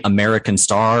great American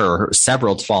star or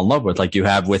several to fall in love with, like you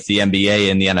have with the NBA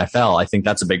and the NFL, I think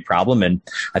that's a big problem. And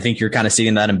I think you're kind of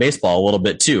seeing that in baseball a little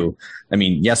bit too. I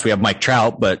mean, yes, we have Mike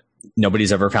Trout, but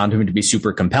nobody's ever found him to be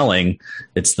super compelling.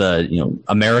 It's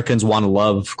Americans want to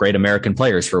love great American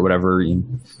players for whatever.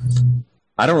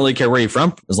 I don't really care where you're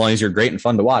from as long as you're great and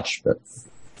fun to watch. But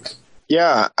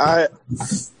yeah, I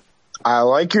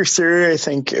like your theory. I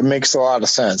think it makes a lot of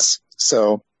sense.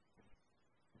 So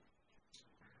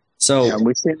yeah,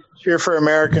 we cheer for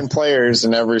American players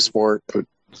in every sport, but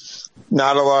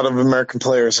not a lot of American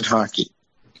players in hockey.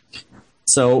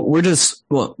 So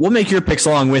we'll make your picks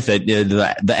along with it.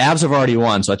 The Avs have already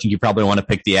won, so I think you probably want to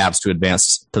pick the Avs to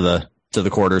advance to the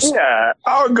quarters. Yeah,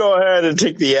 I'll go ahead and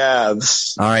take the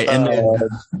Avs. All right,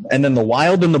 and then the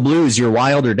Wild and the Blues. Your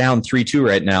Wild are down 3-2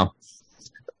 right now.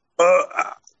 Well,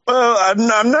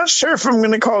 I'm not sure if I'm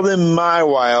going to call them my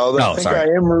Wild. I think I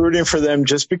am rooting for them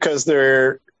just because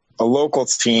they're a local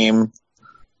team.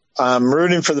 I'm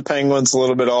rooting for the Penguins a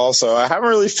little bit also. I haven't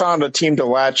really found a team to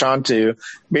latch onto.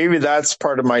 Maybe that's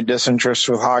part of my disinterest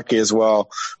with hockey as well.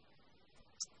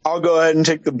 I'll go ahead and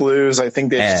take the Blues. I think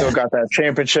they've still got that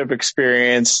championship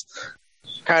experience.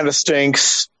 Kind of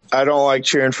stinks. I don't like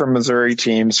cheering for Missouri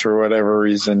teams for whatever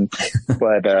reason,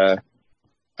 but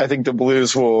I think the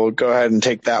Blues will go ahead and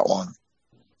take that one.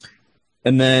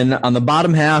 And then on the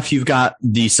bottom half, you've got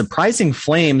the surprising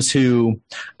Flames who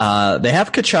they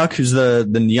have Tkachuk, who's the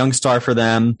young star for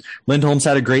them. Lindholm's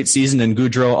had a great season and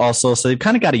Goudreau also. So they've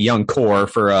kind of got a young core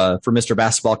for Mr.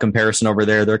 Basketball comparison over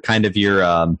there. They're kind of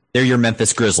they're your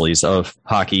Memphis Grizzlies of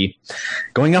hockey.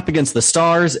 Going up against the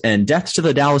Stars, and death to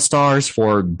the Dallas Stars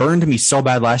for burned me so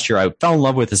bad last year. I fell in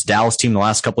love with this Dallas team the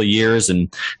last couple of years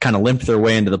and kind of limped their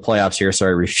way into the playoffs here. So I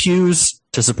refuse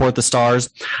to support the Stars.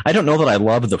 I don't know that I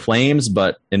love the Flames,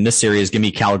 but in this series, give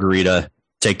me Calgary to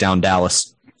take down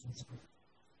Dallas.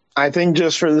 I think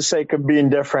just for the sake of being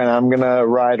different, I'm going to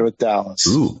ride with Dallas.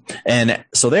 Ooh. And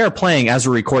so they are playing, as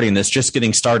we're recording this, just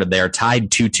getting started. They are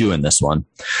tied 2-2 in this one.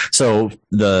 So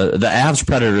the Avs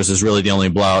Predators is really the only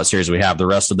blowout series we have. The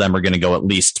rest of them are going to go at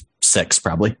least 6,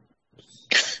 probably.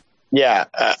 Yeah.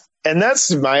 And that's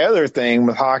my other thing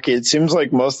with hockey. It seems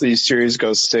like most of these series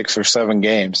go 6 or 7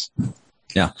 games.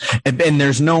 Yeah. And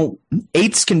there's no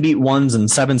 8s can beat 1s and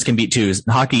 7s can beat 2s.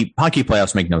 Hockey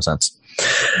playoffs make no sense.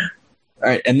 All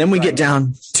right. And then we get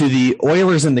down to the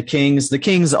Oilers and the Kings. The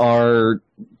Kings are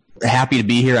happy to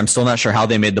be here. I'm still not sure how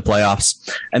they made the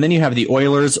playoffs. And then you have the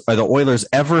Oilers. Are the Oilers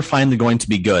ever finally going to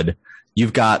be good?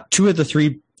 You've got two of the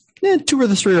three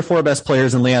or four best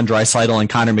players in Leon Draisaitl and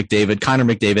Connor McDavid. Connor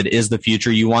McDavid is the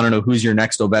future. You want to know who's your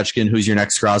next Ovechkin, who's your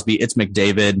next Crosby. It's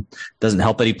McDavid. Doesn't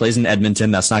help that he plays in Edmonton.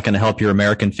 That's not going to help your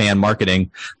American fan marketing.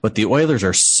 But the Oilers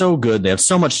are so good. They have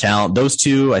so much talent. Those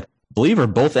two, I believe, are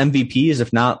both MVPs.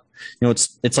 If not,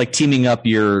 it's like teaming up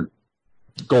your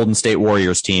Golden State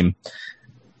Warriors team.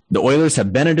 The Oilers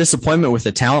have been a disappointment with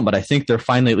the talent, but I think they're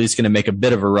finally at least going to make a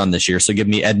bit of a run this year. So give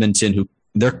me Edmonton, who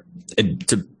they're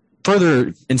to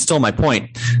further instill my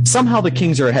point. Somehow the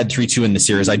Kings are ahead 3-2 in the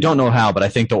series. I don't know how, but I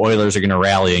think the Oilers are going to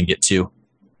rally and get 2.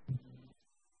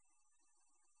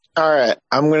 All right.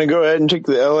 I'm going to go ahead and take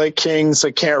the LA Kings.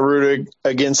 I can't root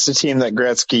against a team that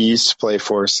Gretzky used to play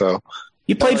for. So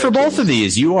you played for both of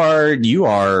these. You're in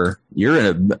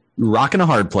a rock and a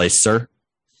hard place, sir.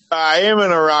 I am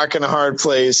in a rock and a hard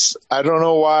place. I don't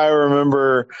know why I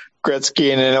remember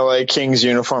Gretzky in an LA Kings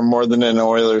uniform more than an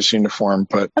Oilers uniform,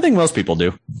 but I think most people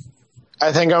do.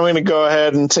 I think I'm going to go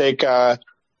ahead and take the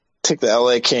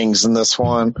LA Kings in this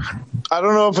one. I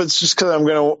don't know if it's just because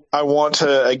I want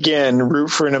to again root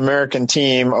for an American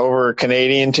team over a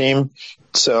Canadian team.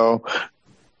 So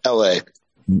LA.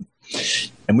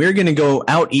 And we're going to go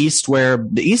out east where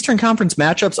the Eastern Conference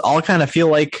matchups all kind of feel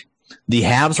like the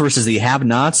haves versus the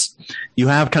have-nots. You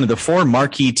have kind of the 4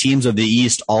 marquee teams of the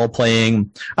East all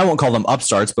playing, I won't call them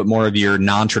upstarts, but more of your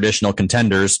non-traditional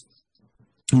contenders.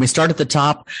 And we start at the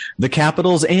top, the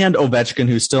Capitals and Ovechkin,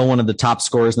 who's still one of the top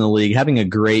scorers in the league, having a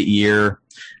great year.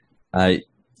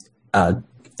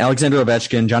 Alexander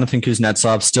Ovechkin, Jonathan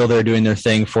Kuznetsov, still there doing their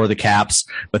thing for the Caps,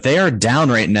 but they are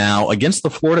down right now against the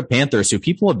Florida Panthers, who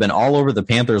people have been all over the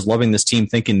Panthers, loving this team,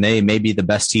 thinking they may be the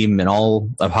best team in all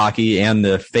of hockey and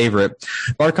the favorite.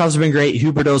 Barkov's been great.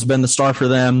 Huberdeau's been the star for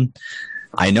them.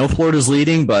 I know Florida's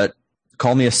leading, but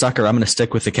call me a sucker. I'm going to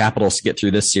stick with the Capitals to get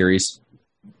through this series.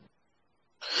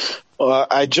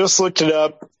 I just looked it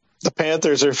up. The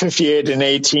Panthers are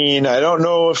 58-18. I don't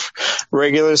know if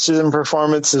regular season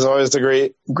performance is always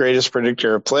the greatest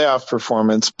predictor of playoff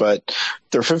performance, but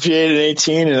they're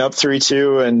 58-18 and up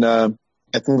 3-2. And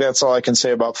I think that's all I can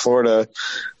say about Florida.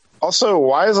 Also,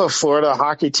 why is a Florida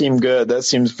hockey team good? That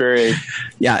seems very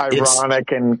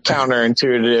ironic and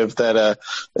counterintuitive that a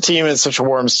team in such a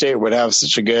warm state would have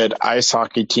such a good ice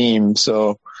hockey team.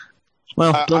 So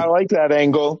I like that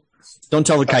angle. Don't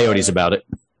tell the Coyotes about it.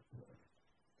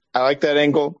 I like that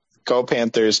angle. Go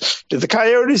Panthers. Did the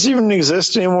Coyotes even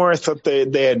exist anymore? I thought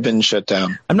they had been shut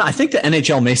down. I think the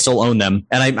NHL may still own them.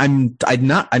 And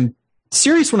I'm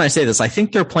serious when I say this. I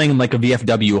think they're playing in like a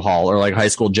VFW hall or like a high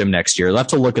school gym next year. I'll have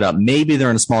to look it up. Maybe they're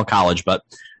in a small college, but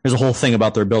there's a whole thing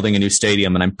about they're building a new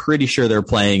stadium, and I'm pretty sure they're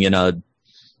playing in a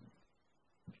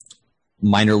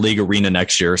minor league arena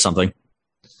next year or something.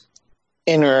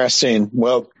 Interesting.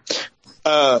 Well,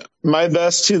 my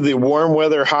best to the warm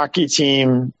weather hockey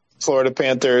team, Florida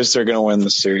Panthers. They're going to win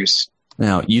the series.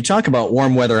 Now, you talk about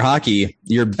warm weather hockey.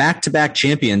 You're back-to-back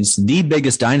champions, the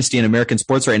biggest dynasty in American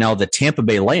sports right now, the Tampa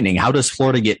Bay Lightning. How does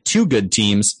Florida get two good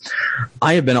teams?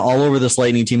 I have been all over this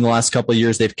Lightning team the last couple of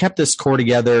years. They've kept this core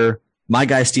together. My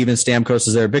guy, Steven Stamkos,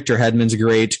 is there. Victor Hedman's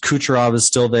great. Kucherov is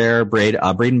still there.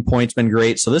 Braden Point's been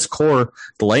great. So this core,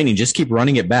 the Lightning, just keep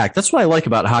running it back. That's what I like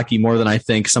about hockey more than I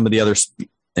think some of the other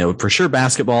for sure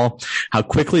basketball, how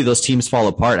quickly those teams fall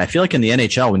apart. I feel like in the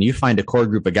NHL, when you find a core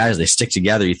group of guys, they stick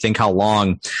together. You think how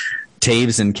long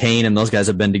Taves and Kane and those guys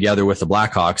have been together with the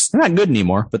Blackhawks. They're not good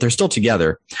anymore, but they're still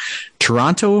together.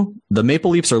 Toronto, the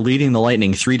Maple Leafs are leading the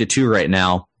Lightning 3-2 right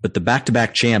now, but the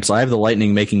back-to-back champs, I have the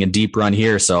Lightning making a deep run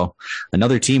here. So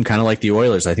another team kind of like the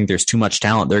Oilers. I think there's too much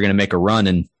talent. They're going to make a run,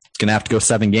 and it's going to have to go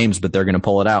 7 games, but they're going to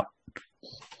pull it out.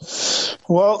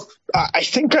 Well, I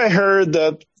think I heard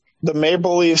that the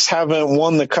Maple Leafs haven't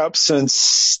won the cup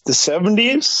since the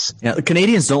 70s. Yeah, the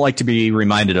Canadians don't like to be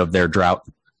reminded of their drought.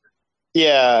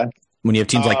 Yeah. When you have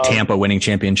teams like Tampa winning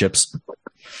championships.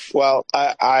 Well,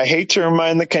 I hate to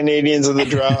remind the Canadians of the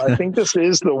drought. I think this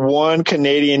is the one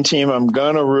Canadian team I'm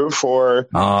going to root for,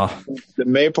 the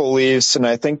Maple Leafs, and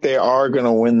I think they are going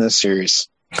to win this series.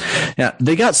 Yeah,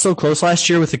 they got so close last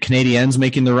year with the Canadiens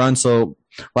making the run. So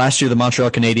last year, the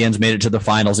Montreal Canadiens made it to the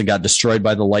finals and got destroyed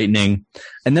by the Lightning.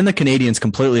 And then the Canadiens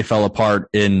completely fell apart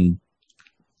and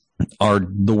are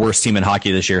the worst team in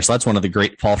hockey this year. So that's one of the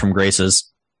great fall from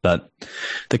graces. But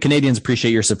the Canadiens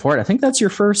appreciate your support. I think that is your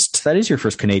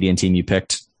first Canadian team you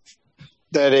picked.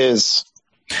 That is.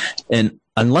 And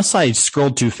unless I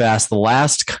scrolled too fast, the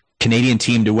last Canadian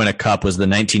team to win a cup was the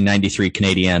 1993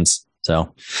 Canadiens.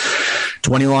 So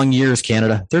 20 long years,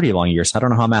 Canada, 30 long years. I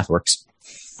don't know how math works.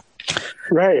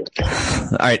 Right.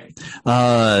 All right.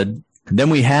 Then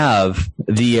we have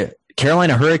the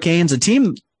Carolina Hurricanes, a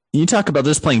team. You talk about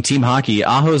this playing team hockey.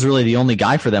 Aho is really the only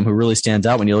guy for them who really stands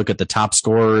out when you look at the top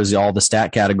scorers, all the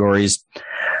stat categories.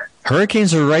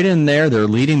 Hurricanes are right in there. They're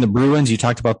leading the Bruins. You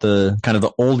talked about the kind of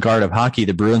the old guard of hockey.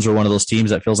 The Bruins are one of those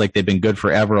teams that feels like they've been good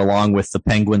forever, along with the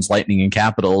Penguins, Lightning, and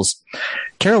Capitals.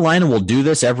 Carolina will do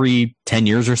this every 10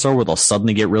 years or so where they'll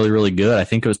suddenly get really, really good. I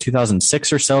think it was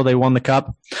 2006 or so they won the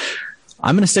cup.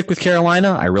 I'm going to stick with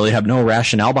Carolina. I really have no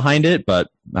rationale behind it, but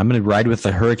I'm going to ride with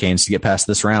the Hurricanes to get past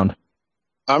this round.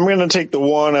 I'm going to take the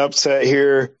one upset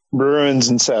here, Bruins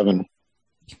in 7.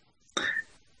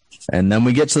 And then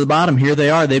we get to the bottom. Here they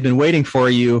are. They've been waiting for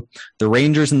you. The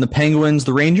Rangers and the Penguins.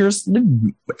 The Rangers,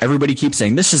 everybody keeps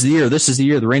saying, this is the year, this is the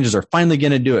year. The Rangers are finally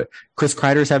going to do it. Chris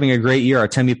Kreider's having a great year.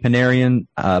 Artemi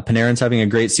Panarin's having a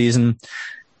great season.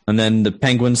 And then the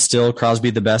Penguins still, Crosby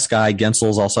the best guy.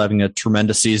 Gensel's also having a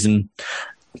tremendous season.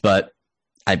 But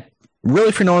I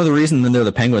really, for no other reason than they're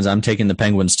the Penguins, I'm taking the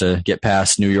Penguins to get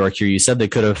past New York here. You said they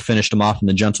could have finished them off in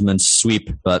the gentleman's sweep,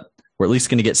 but we're at least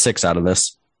going to get 6 out of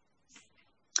this.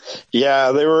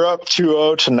 Yeah, they were up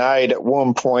 2-0 tonight at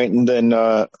one point, and then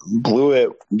blew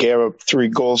it, gave up 3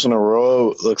 goals in a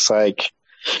row, it looks like.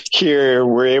 Here,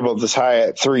 we're able to tie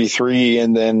at 3-3,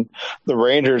 and then the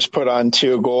Rangers put on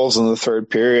 2 goals in the third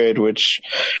period, which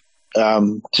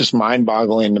just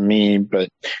mind-boggling to me. But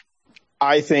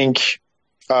I think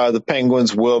the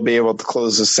Penguins will be able to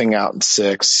close this thing out in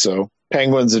 6. So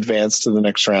Penguins advance to the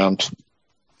next round.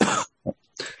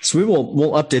 So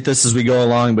we'll update this as we go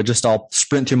along, but just I'll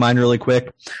sprint through mine really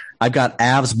quick. I've got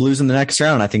Avs Blues in the next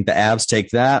round. I think the Avs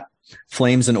take that.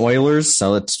 Flames and Oilers.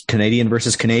 So it's Canadian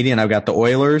versus Canadian. I've got the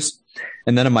Oilers.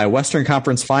 And then in my Western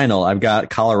Conference final, I've got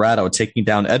Colorado taking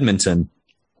down Edmonton.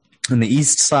 On the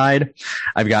East side,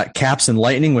 I've got Caps and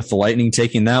Lightning, with the Lightning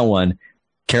taking that one.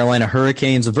 Carolina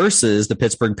Hurricanes versus the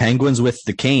Pittsburgh Penguins with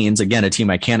the Canes. Again, a team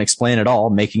I can't explain at all,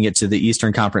 making it to the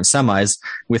Eastern Conference semis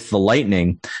with the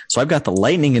Lightning. So I've got the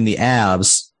Lightning and the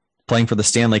Avs playing for the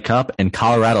Stanley Cup, and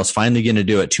Colorado's finally going to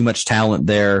do it. Too much talent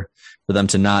there for them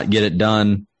to not get it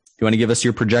done. You want to give us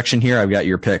your projection here? I've got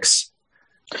your picks.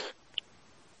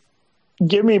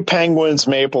 Give me Penguins,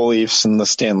 Maple Leafs in the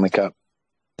Stanley Cup.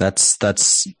 That's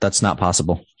not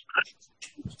possible.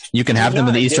 You can have them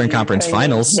in the Eastern Conference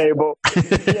Finals.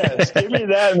 Yes, give me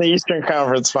that in the Eastern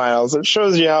Conference Finals. It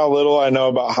shows you how little I know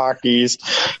about hockey.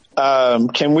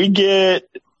 Can we get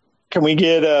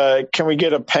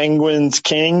a Penguins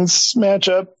Kings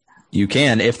matchup? You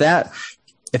can.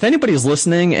 If anybody's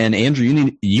listening, and Andrew,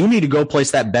 you need to go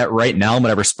place that bet right now in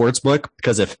whatever sports book,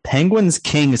 because if Penguins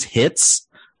Kings hits,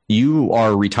 you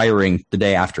are retiring the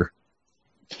day after.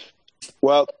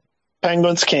 Well,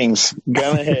 Penguins Kings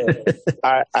gonna hit.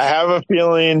 I have a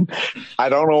feeling. I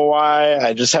don't know why.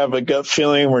 I just have a gut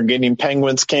feeling we're getting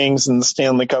Penguins Kings in the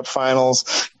Stanley Cup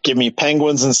Finals. Give me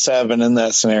Penguins in 7 in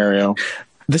that scenario.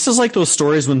 This is like those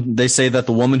stories when they say that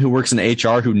the woman who works in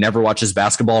HR who never watches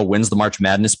basketball wins the March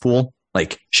Madness pool.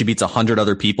 Like she beats 100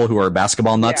 other people who are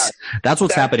basketball nuts. Yeah, that's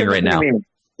what's happening right now.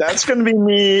 That's going to be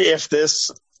me if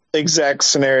this exact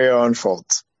scenario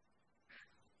unfolds.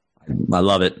 I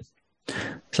love it.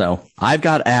 So I've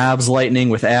got Avs Lightning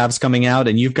with Avs coming out,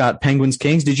 and you've got Penguins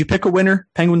Kings. Did you pick a winner?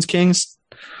 Penguins Kings?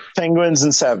 Penguins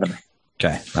in 7.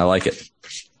 Okay, I like it.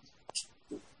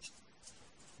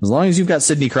 As long as you've got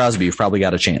Sidney Crosby, you've probably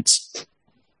got a chance.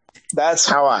 That's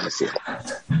how I feel.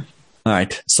 All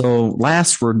right. So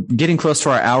last, we're getting close to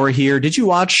our hour here. Did you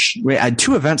watch? I had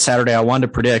 2 events Saturday I wanted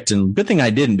to predict, and good thing I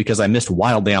didn't because I missed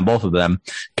wildly on both of them.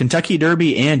 Kentucky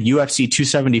Derby and UFC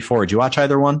 274. Did you watch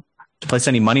either one? Did you place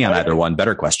any money on either one?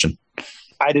 Better question.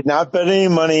 I did not bet any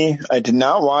money. I did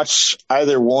not watch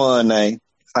either one. I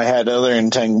had other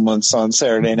entanglements on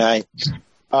Saturday night.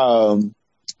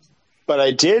 But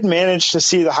I did manage to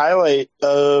see the highlight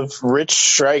of Rich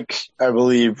Strike, I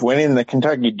believe, winning the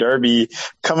Kentucky Derby,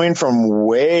 coming from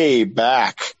way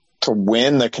back to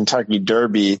win the Kentucky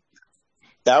Derby.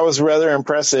 That was rather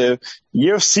impressive.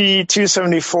 UFC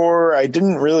 274, I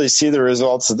didn't really see the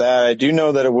results of that. I do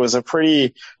know that it was a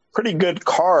pretty good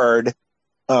card.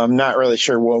 I'm not really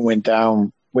sure what went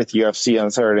down with UFC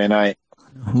on Saturday night.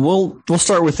 We'll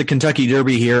start with the Kentucky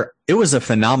Derby here. It was a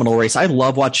phenomenal race. I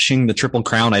love watching the Triple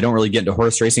Crown. I don't really get into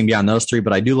horse racing beyond those 3,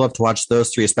 but I do love to watch those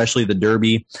 3, especially the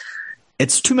Derby.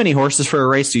 It's too many horses for a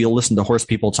race, so you'll listen to horse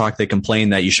people talk. They complain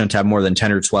that you shouldn't have more than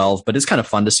 10 or 12, but it's kind of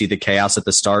fun to see the chaos at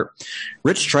the start.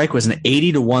 Rich Strike was an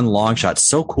 80-1 long shot.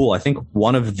 So cool. I think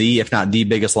one of the, if not the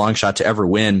biggest long shot to ever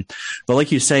win. But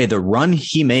like you say, the run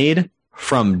he made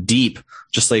from deep,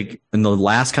 just like in the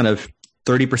last kind of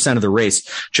 30% of the race,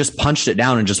 just punched it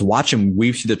down, and just watch him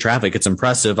weave through the traffic. It's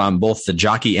impressive on both the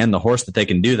jockey and the horse that they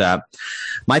can do that.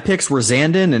 My picks were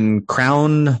Zandon and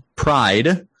Crown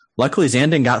Pride. Luckily,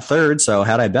 Zandon got 3rd, so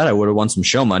had I bet, I would have won some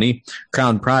show money.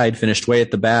 Crown Pride finished way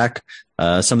at the back.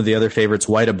 Some of the other favorites,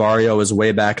 White Abario was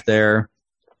way back there.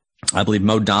 I believe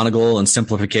Mo Donegal and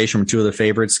Simplification were 2 of the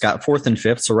favorites. Got 4th and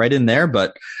 5th, so right in there,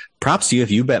 but props to you if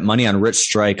you bet money on Rich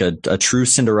Strike, a true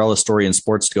Cinderella story in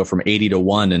sports, to go from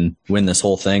 80-1 and win this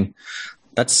whole thing.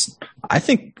 I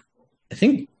think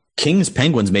Kings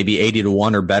Penguins may be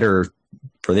 80-1 or better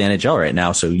for the NHL right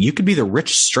now. So you could be the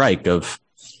Rich Strike of.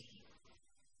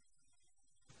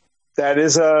 That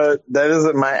is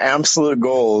my absolute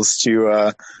goal, is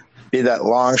to be that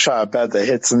long shot bet that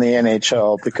hits in the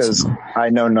NHL, because I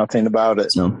know nothing about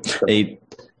it. So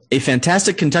a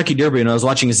fantastic Kentucky Derby, and I was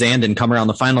watching Zandon come around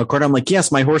the final quarter. I'm like,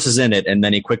 yes, my horse is in it. And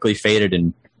then he quickly faded,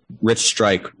 and Rich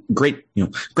Strike, great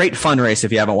fun race.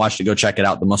 If you haven't watched it, go check it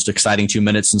out. The most exciting 2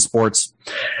 minutes in sports.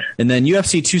 And then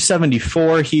UFC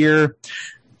 274 here.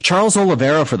 Charles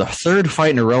Oliveira, for the 3rd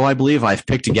fight in a row, I believe I've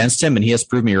picked against him, and he has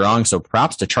proved me wrong. So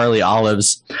props to Charlie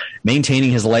Olives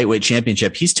maintaining his lightweight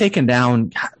championship. He's taken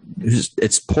down,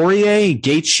 it's Poirier,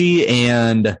 Gaethje,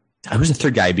 and who's the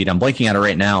 3rd guy I beat? I'm blanking on it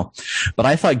right now. But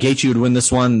I thought Gaethje would win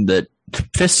this one. The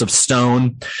Fists of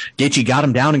Stone. Gaethje got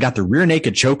him down and got the rear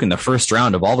naked choke in the first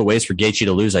round. Of all the ways for Gaethje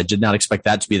to lose, I did not expect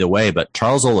that to be the way. But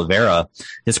Charles Oliveira,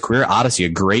 his career odyssey, a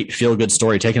great feel-good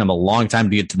story, taking him a long time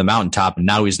to get to the mountaintop, and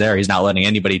now he's there. He's not letting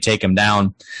anybody take him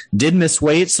down. Did miss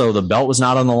weight, so the belt was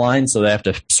not on the line, so they have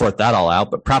to sort that all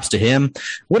out. But props to him.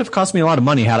 Would have cost me a lot of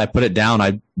money had I put it down.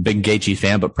 I'm a big Gaethje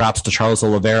fan, but props to Charles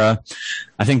Oliveira.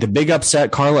 I think the big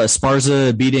upset, Carla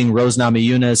Esparza beating Rose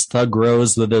Namajunas. Thug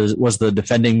Rose was the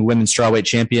defending women's strawweight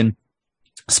champion.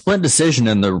 Split decision,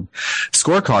 and the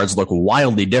scorecards look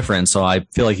wildly different, so I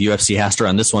feel like the UFC has to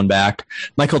run this one back.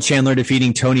 Michael Chandler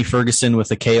defeating Tony Ferguson with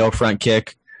a KO front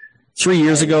kick. 3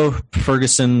 years ago,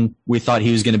 Ferguson, we thought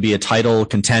he was going to be a title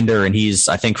contender, and he's,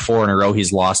 I think, 4 in a row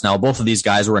he's lost now. Both of these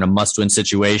guys were in a must-win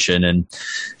situation, and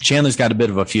Chandler's got a bit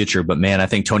of a future, but man, I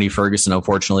think Tony Ferguson,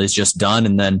 unfortunately, is just done.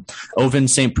 And then Ovin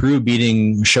St. Preux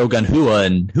beating Shogun Rua,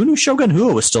 and who knew Shogun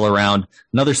Rua was still around?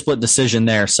 Another split decision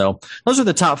there. So those are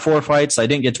the top 4 fights. I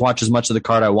didn't get to watch as much of the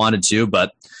card I wanted to,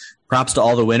 but props to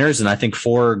all the winners, and I think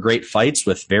 4 great fights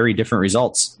with very different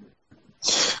results.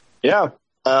 Yeah.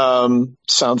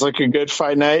 Sounds like a good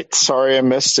fight night. Sorry I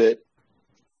missed it.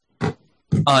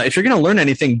 If you're going to learn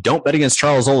anything, don't bet against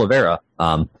Charles Oliveira.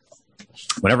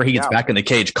 Whenever he gets back in the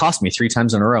cage, cost me 3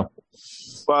 times in a row.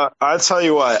 Well, I'll tell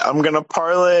you what, I'm going to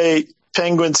parlay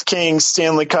Penguins Kings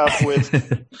Stanley Cup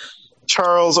with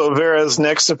Charles Oliveira's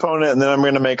next opponent, and then I'm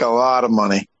going to make a lot of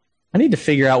money. I need to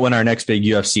figure out when our next big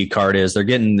UFC card is.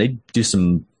 They do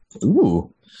some,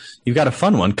 you've got a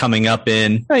fun one coming up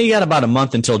you got about a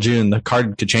month until June. The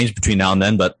card could change between now and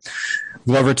then, but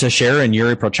Glover Teixeira and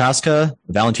Yuri Prochaska,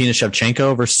 Valentina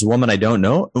Shevchenko versus a woman I don't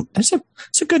know.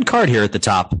 It's a good card here at the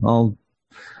top. I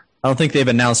don't think they've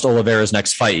announced Oliveira's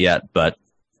next fight yet, but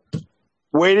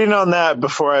waiting on that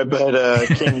before I bet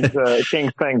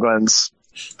Kings Penguins.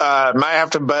 Might have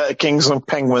to bet Kings and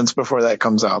Penguins before that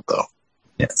comes out, though.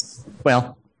 Yes.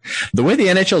 Well, the way the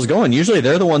NHL is going, usually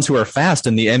they're the ones who are fast,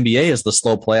 and the NBA is the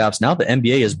slow playoffs. Now the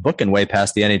NBA is booking way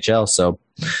past the NHL, so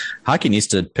hockey needs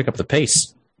to pick up the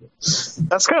pace.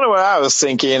 That's kind of what I was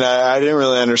thinking. I didn't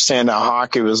really understand how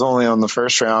hockey was only on the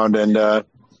first round, and the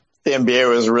NBA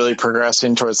was really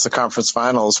progressing towards the conference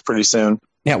finals pretty soon.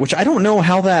 Yeah, which I don't know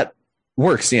how that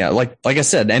works. Yeah, like I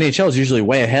said, the NHL is usually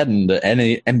way ahead, and the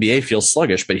NBA feels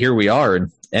sluggish, but here we are,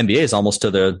 and NBA is almost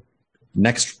to the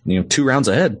next 2 rounds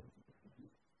ahead.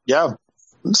 Yeah,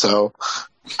 so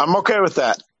I'm okay with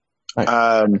that.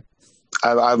 Right.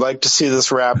 I'd like to see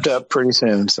this wrapped up pretty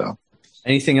soon. So,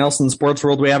 anything else in the sports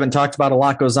world we haven't talked about? A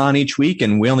lot goes on each week,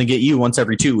 and we only get you once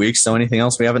every 2 weeks. So, anything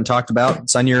else we haven't talked about?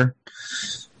 It's on your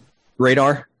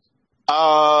radar?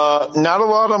 Not a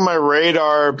lot on my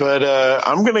radar, but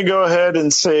I'm going to go ahead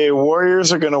and say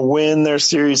Warriors are going to win their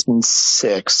series in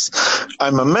 6.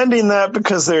 I'm amending that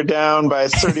because they're down by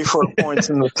 34 points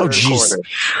in the third quarter.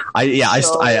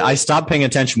 I stopped paying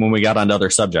attention when we got onto other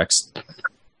subjects.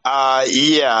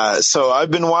 So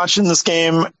I've been watching this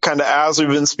game kind of as we've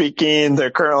been speaking.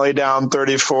 They're currently down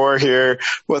 34 here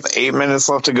with 8 minutes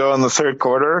left to go in the third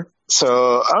quarter.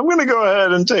 So I'm going to go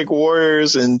ahead and take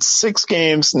Warriors in 6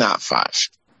 games, not 5.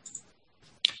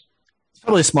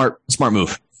 Probably a smart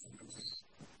move.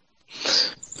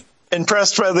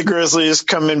 Impressed by the Grizzlies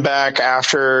coming back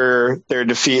after their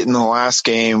defeat in the last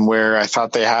game where I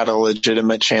thought they had a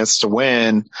legitimate chance to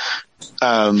win.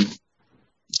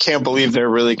 Can't believe they're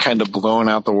really kind of blowing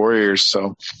out the Warriors.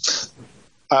 So,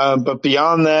 but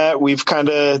beyond that, we've kind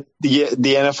of the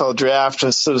NFL draft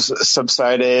has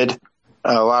subsided.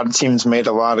 A lot of teams made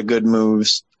a lot of good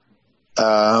moves.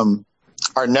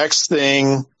 Our next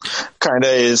thing kind of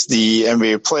is the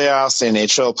NBA playoffs, the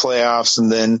NHL playoffs,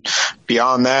 and then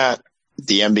beyond that,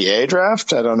 the NBA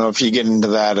draft. I don't know if you get into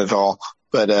that at all,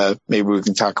 but maybe we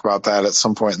can talk about that at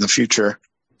some point in the future.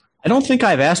 I don't think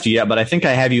I've asked you yet, but I think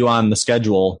I have you on the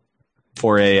schedule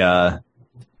for a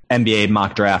NBA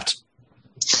mock draft.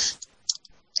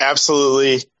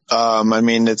 Absolutely.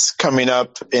 It's coming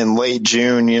up in late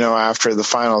June, after the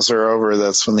finals are over.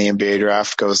 That's when the NBA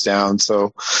draft goes down.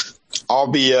 So I'll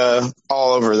be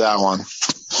all over that one.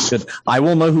 Good. I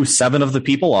will know who 7 of the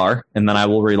people are, and then I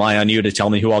will rely on you to tell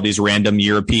me who all these random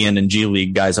European and G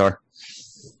League guys are.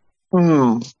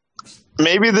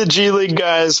 Maybe the G League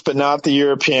guys, but not the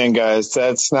European guys.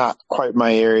 That's not quite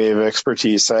my area of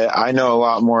expertise. I know a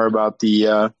lot more about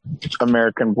the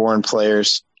American-born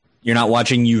players. You're not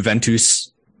watching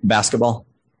Juventus basketball?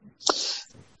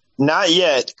 Not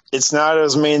yet. It's not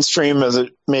as mainstream as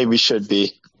it maybe should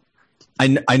be.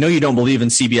 I know you don't believe in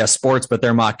CBS Sports, but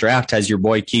their mock draft has your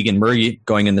boy Keegan Murray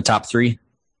going in the top 3.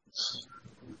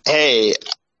 Hey,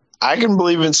 I can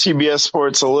believe in CBS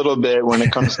Sports a little bit when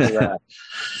it comes to that.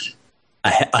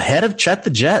 Ahead of Chet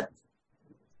the Jet.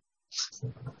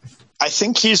 I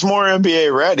think he's more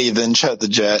NBA ready than Chet the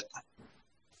Jet.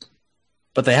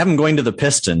 But they have him going to the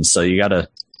Pistons, so you gotta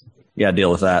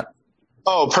deal with that.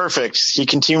 Oh, perfect. He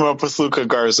can team up with Luka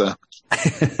Garza.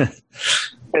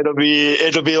 It'll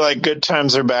be like good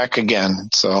times are back again.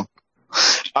 So,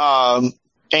 and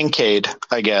Cade,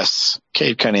 I guess.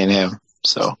 Cade Cunningham.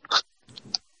 So,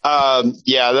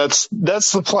 that's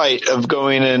the plight of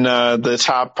going in the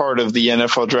top part of the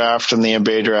NFL draft and the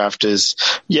NBA draft is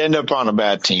you end up on a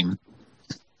bad team.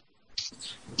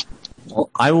 Well,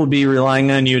 I will be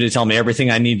relying on you to tell me everything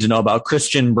I need to know about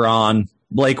Christian Braun,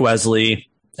 Blake Wesley,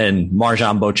 and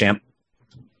MarJon Beauchamp.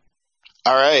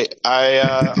 All right.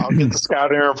 I'll get the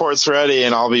scouting reports ready,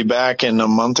 and I'll be back in a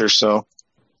month or so.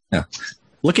 Yeah.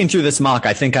 Looking through this mock,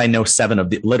 I think I know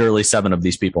literally seven of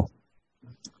these people.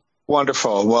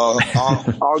 Wonderful. Well,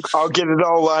 I'll get it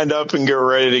all lined up and get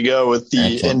ready to go with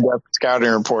the in-depth scouting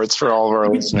reports for all of our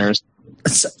listeners.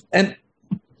 And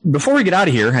before we get out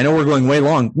of here, I know we're going way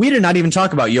long. We did not even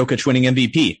talk about Jokic winning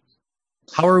MVP.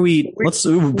 How are we? Let's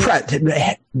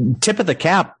tip of the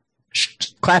cap,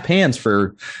 clap hands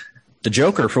for the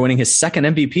Joker for winning his second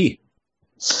MVP.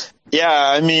 Yeah,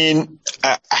 I mean,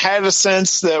 I had a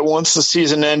sense that once the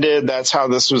season ended, that's how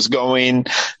this was going.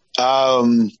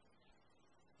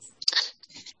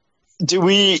 Do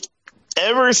we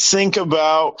ever think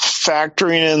about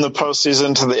factoring in the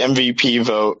postseason to the MVP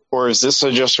vote, or is this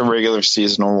just a regular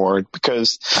season award?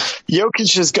 Because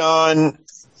Jokic is gone.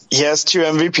 He has 2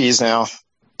 MVPs now.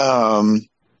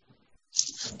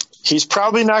 He's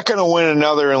probably not going to win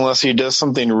another unless he does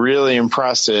something really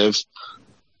impressive.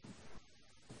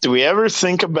 Do we ever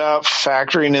think about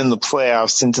factoring in the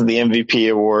playoffs into the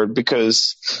MVP award?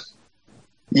 Because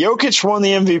Jokic won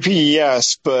the MVP,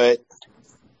 yes, but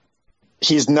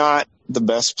he's not the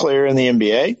best player in the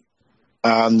NBA.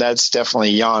 That's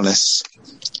definitely Giannis.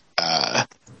 I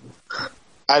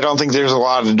don't think there's a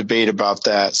lot of debate about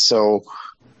that. So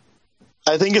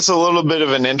I think it's a little bit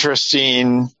of an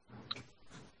interesting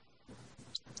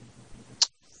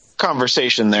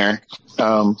conversation there.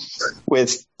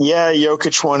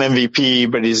 Jokic won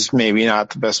MVP, but he's maybe not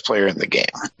the best player in the game.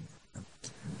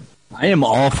 I am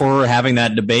all for having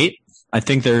that debate. I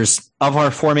think of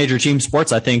our 4 major team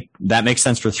sports, I think that makes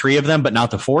sense for 3 of them, but not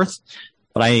the 4th.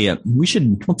 But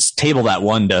let's table that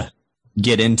one to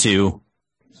get into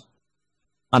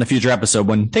on a future episode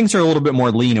when things are a little bit more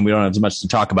lean and we don't have as much to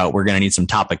talk about. We're going to need some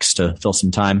topics to fill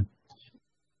some time.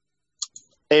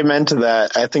 Amen to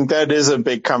that. I think that is a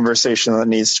big conversation that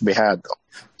needs to be had, though.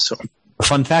 So,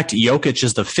 fun fact: Jokic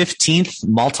is the 15th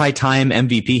multi-time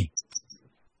MVP.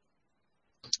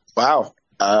 Wow.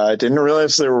 I didn't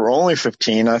realize there were only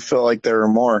 15. I feel like there were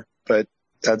more, but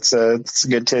that's a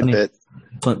good tidbit.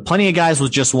 Plenty of guys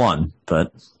with just one,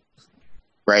 but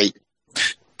right.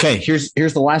 Okay, here's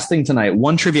the last thing tonight.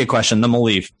 One trivia question, then we'll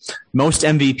leave. Most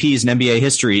MVPs in NBA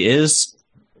history is?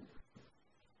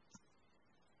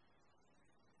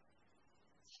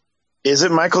 Is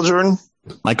it Michael Jordan?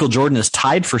 Michael Jordan is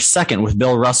tied for second with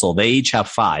Bill Russell. They each have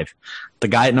 5. The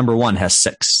guy at number 1 has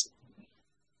 6.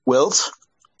 Wilt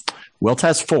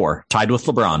has 4, tied with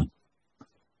LeBron.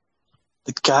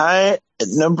 The guy at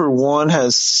number 1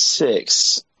 has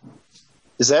 6.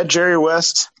 Is that Jerry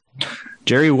West?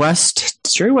 Jerry West.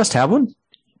 Does Jerry West have one?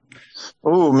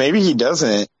 Oh, maybe he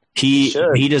doesn't. He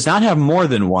does not have more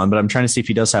than one, but I'm trying to see if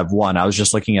he does have one. I was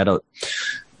just looking at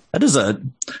that is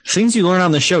things you learn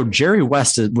on the show. Jerry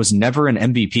West was never an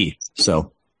MVP.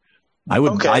 So I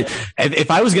would, if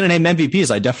I was going to name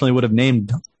MVPs, I definitely would have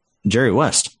named Jerry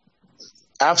West.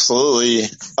 Absolutely.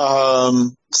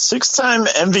 6-time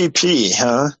MVP,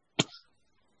 huh?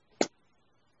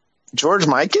 George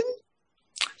Mikan?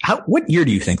 What year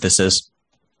do you think this is?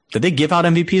 Did they give out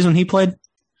MVPs when he played?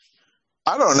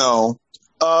 I don't know.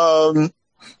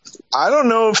 I don't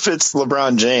know if it's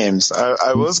LeBron James.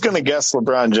 I was going to guess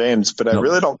LeBron James, but I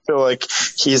really don't feel like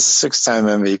he's a 6-time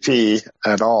MVP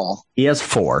at all. He has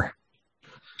 4.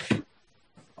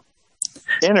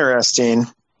 Interesting.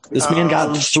 This man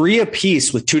got 3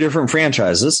 apiece with 2 different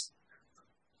franchises.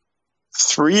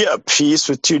 3 apiece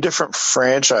with 2 different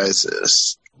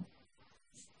franchises.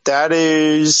 That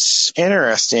is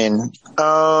interesting.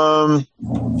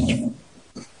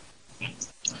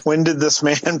 When did this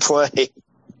man play?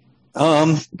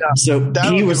 So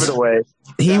that'll he was give it away.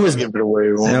 Give it away.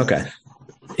 Okay.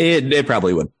 It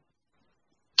probably would.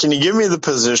 Can you give me the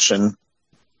position?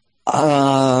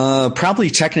 Probably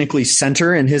technically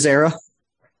center in his era.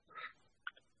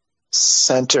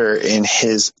 Center in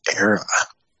his era.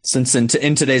 Since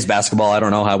in today's basketball, I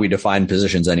don't know how we define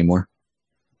positions anymore.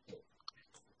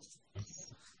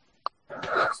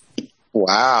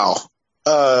 Wow.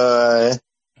 Who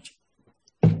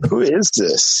is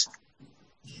this?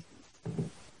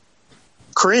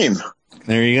 Kareem.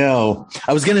 There you go.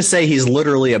 I was going to say he's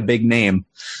literally a big name.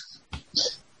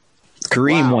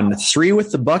 Kareem won 3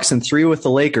 with the Bucks and 3 with the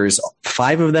Lakers,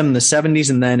 5 of them in the 70s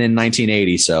and then in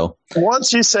 1980. So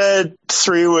once you said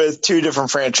 3 with 2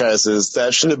 different franchises,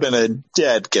 that should have been a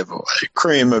dead giveaway.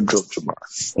 Kareem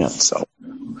Abdul-Jabbar. Yeah. So,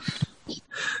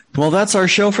 well, that's our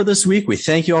show for this week. We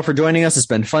thank you all for joining us. It's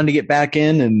been fun to get back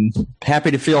in and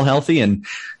happy to feel healthy. And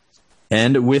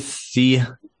with the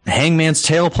Hangman's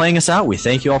Tale playing us out, we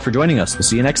thank you all for joining us. We'll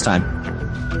see you next time.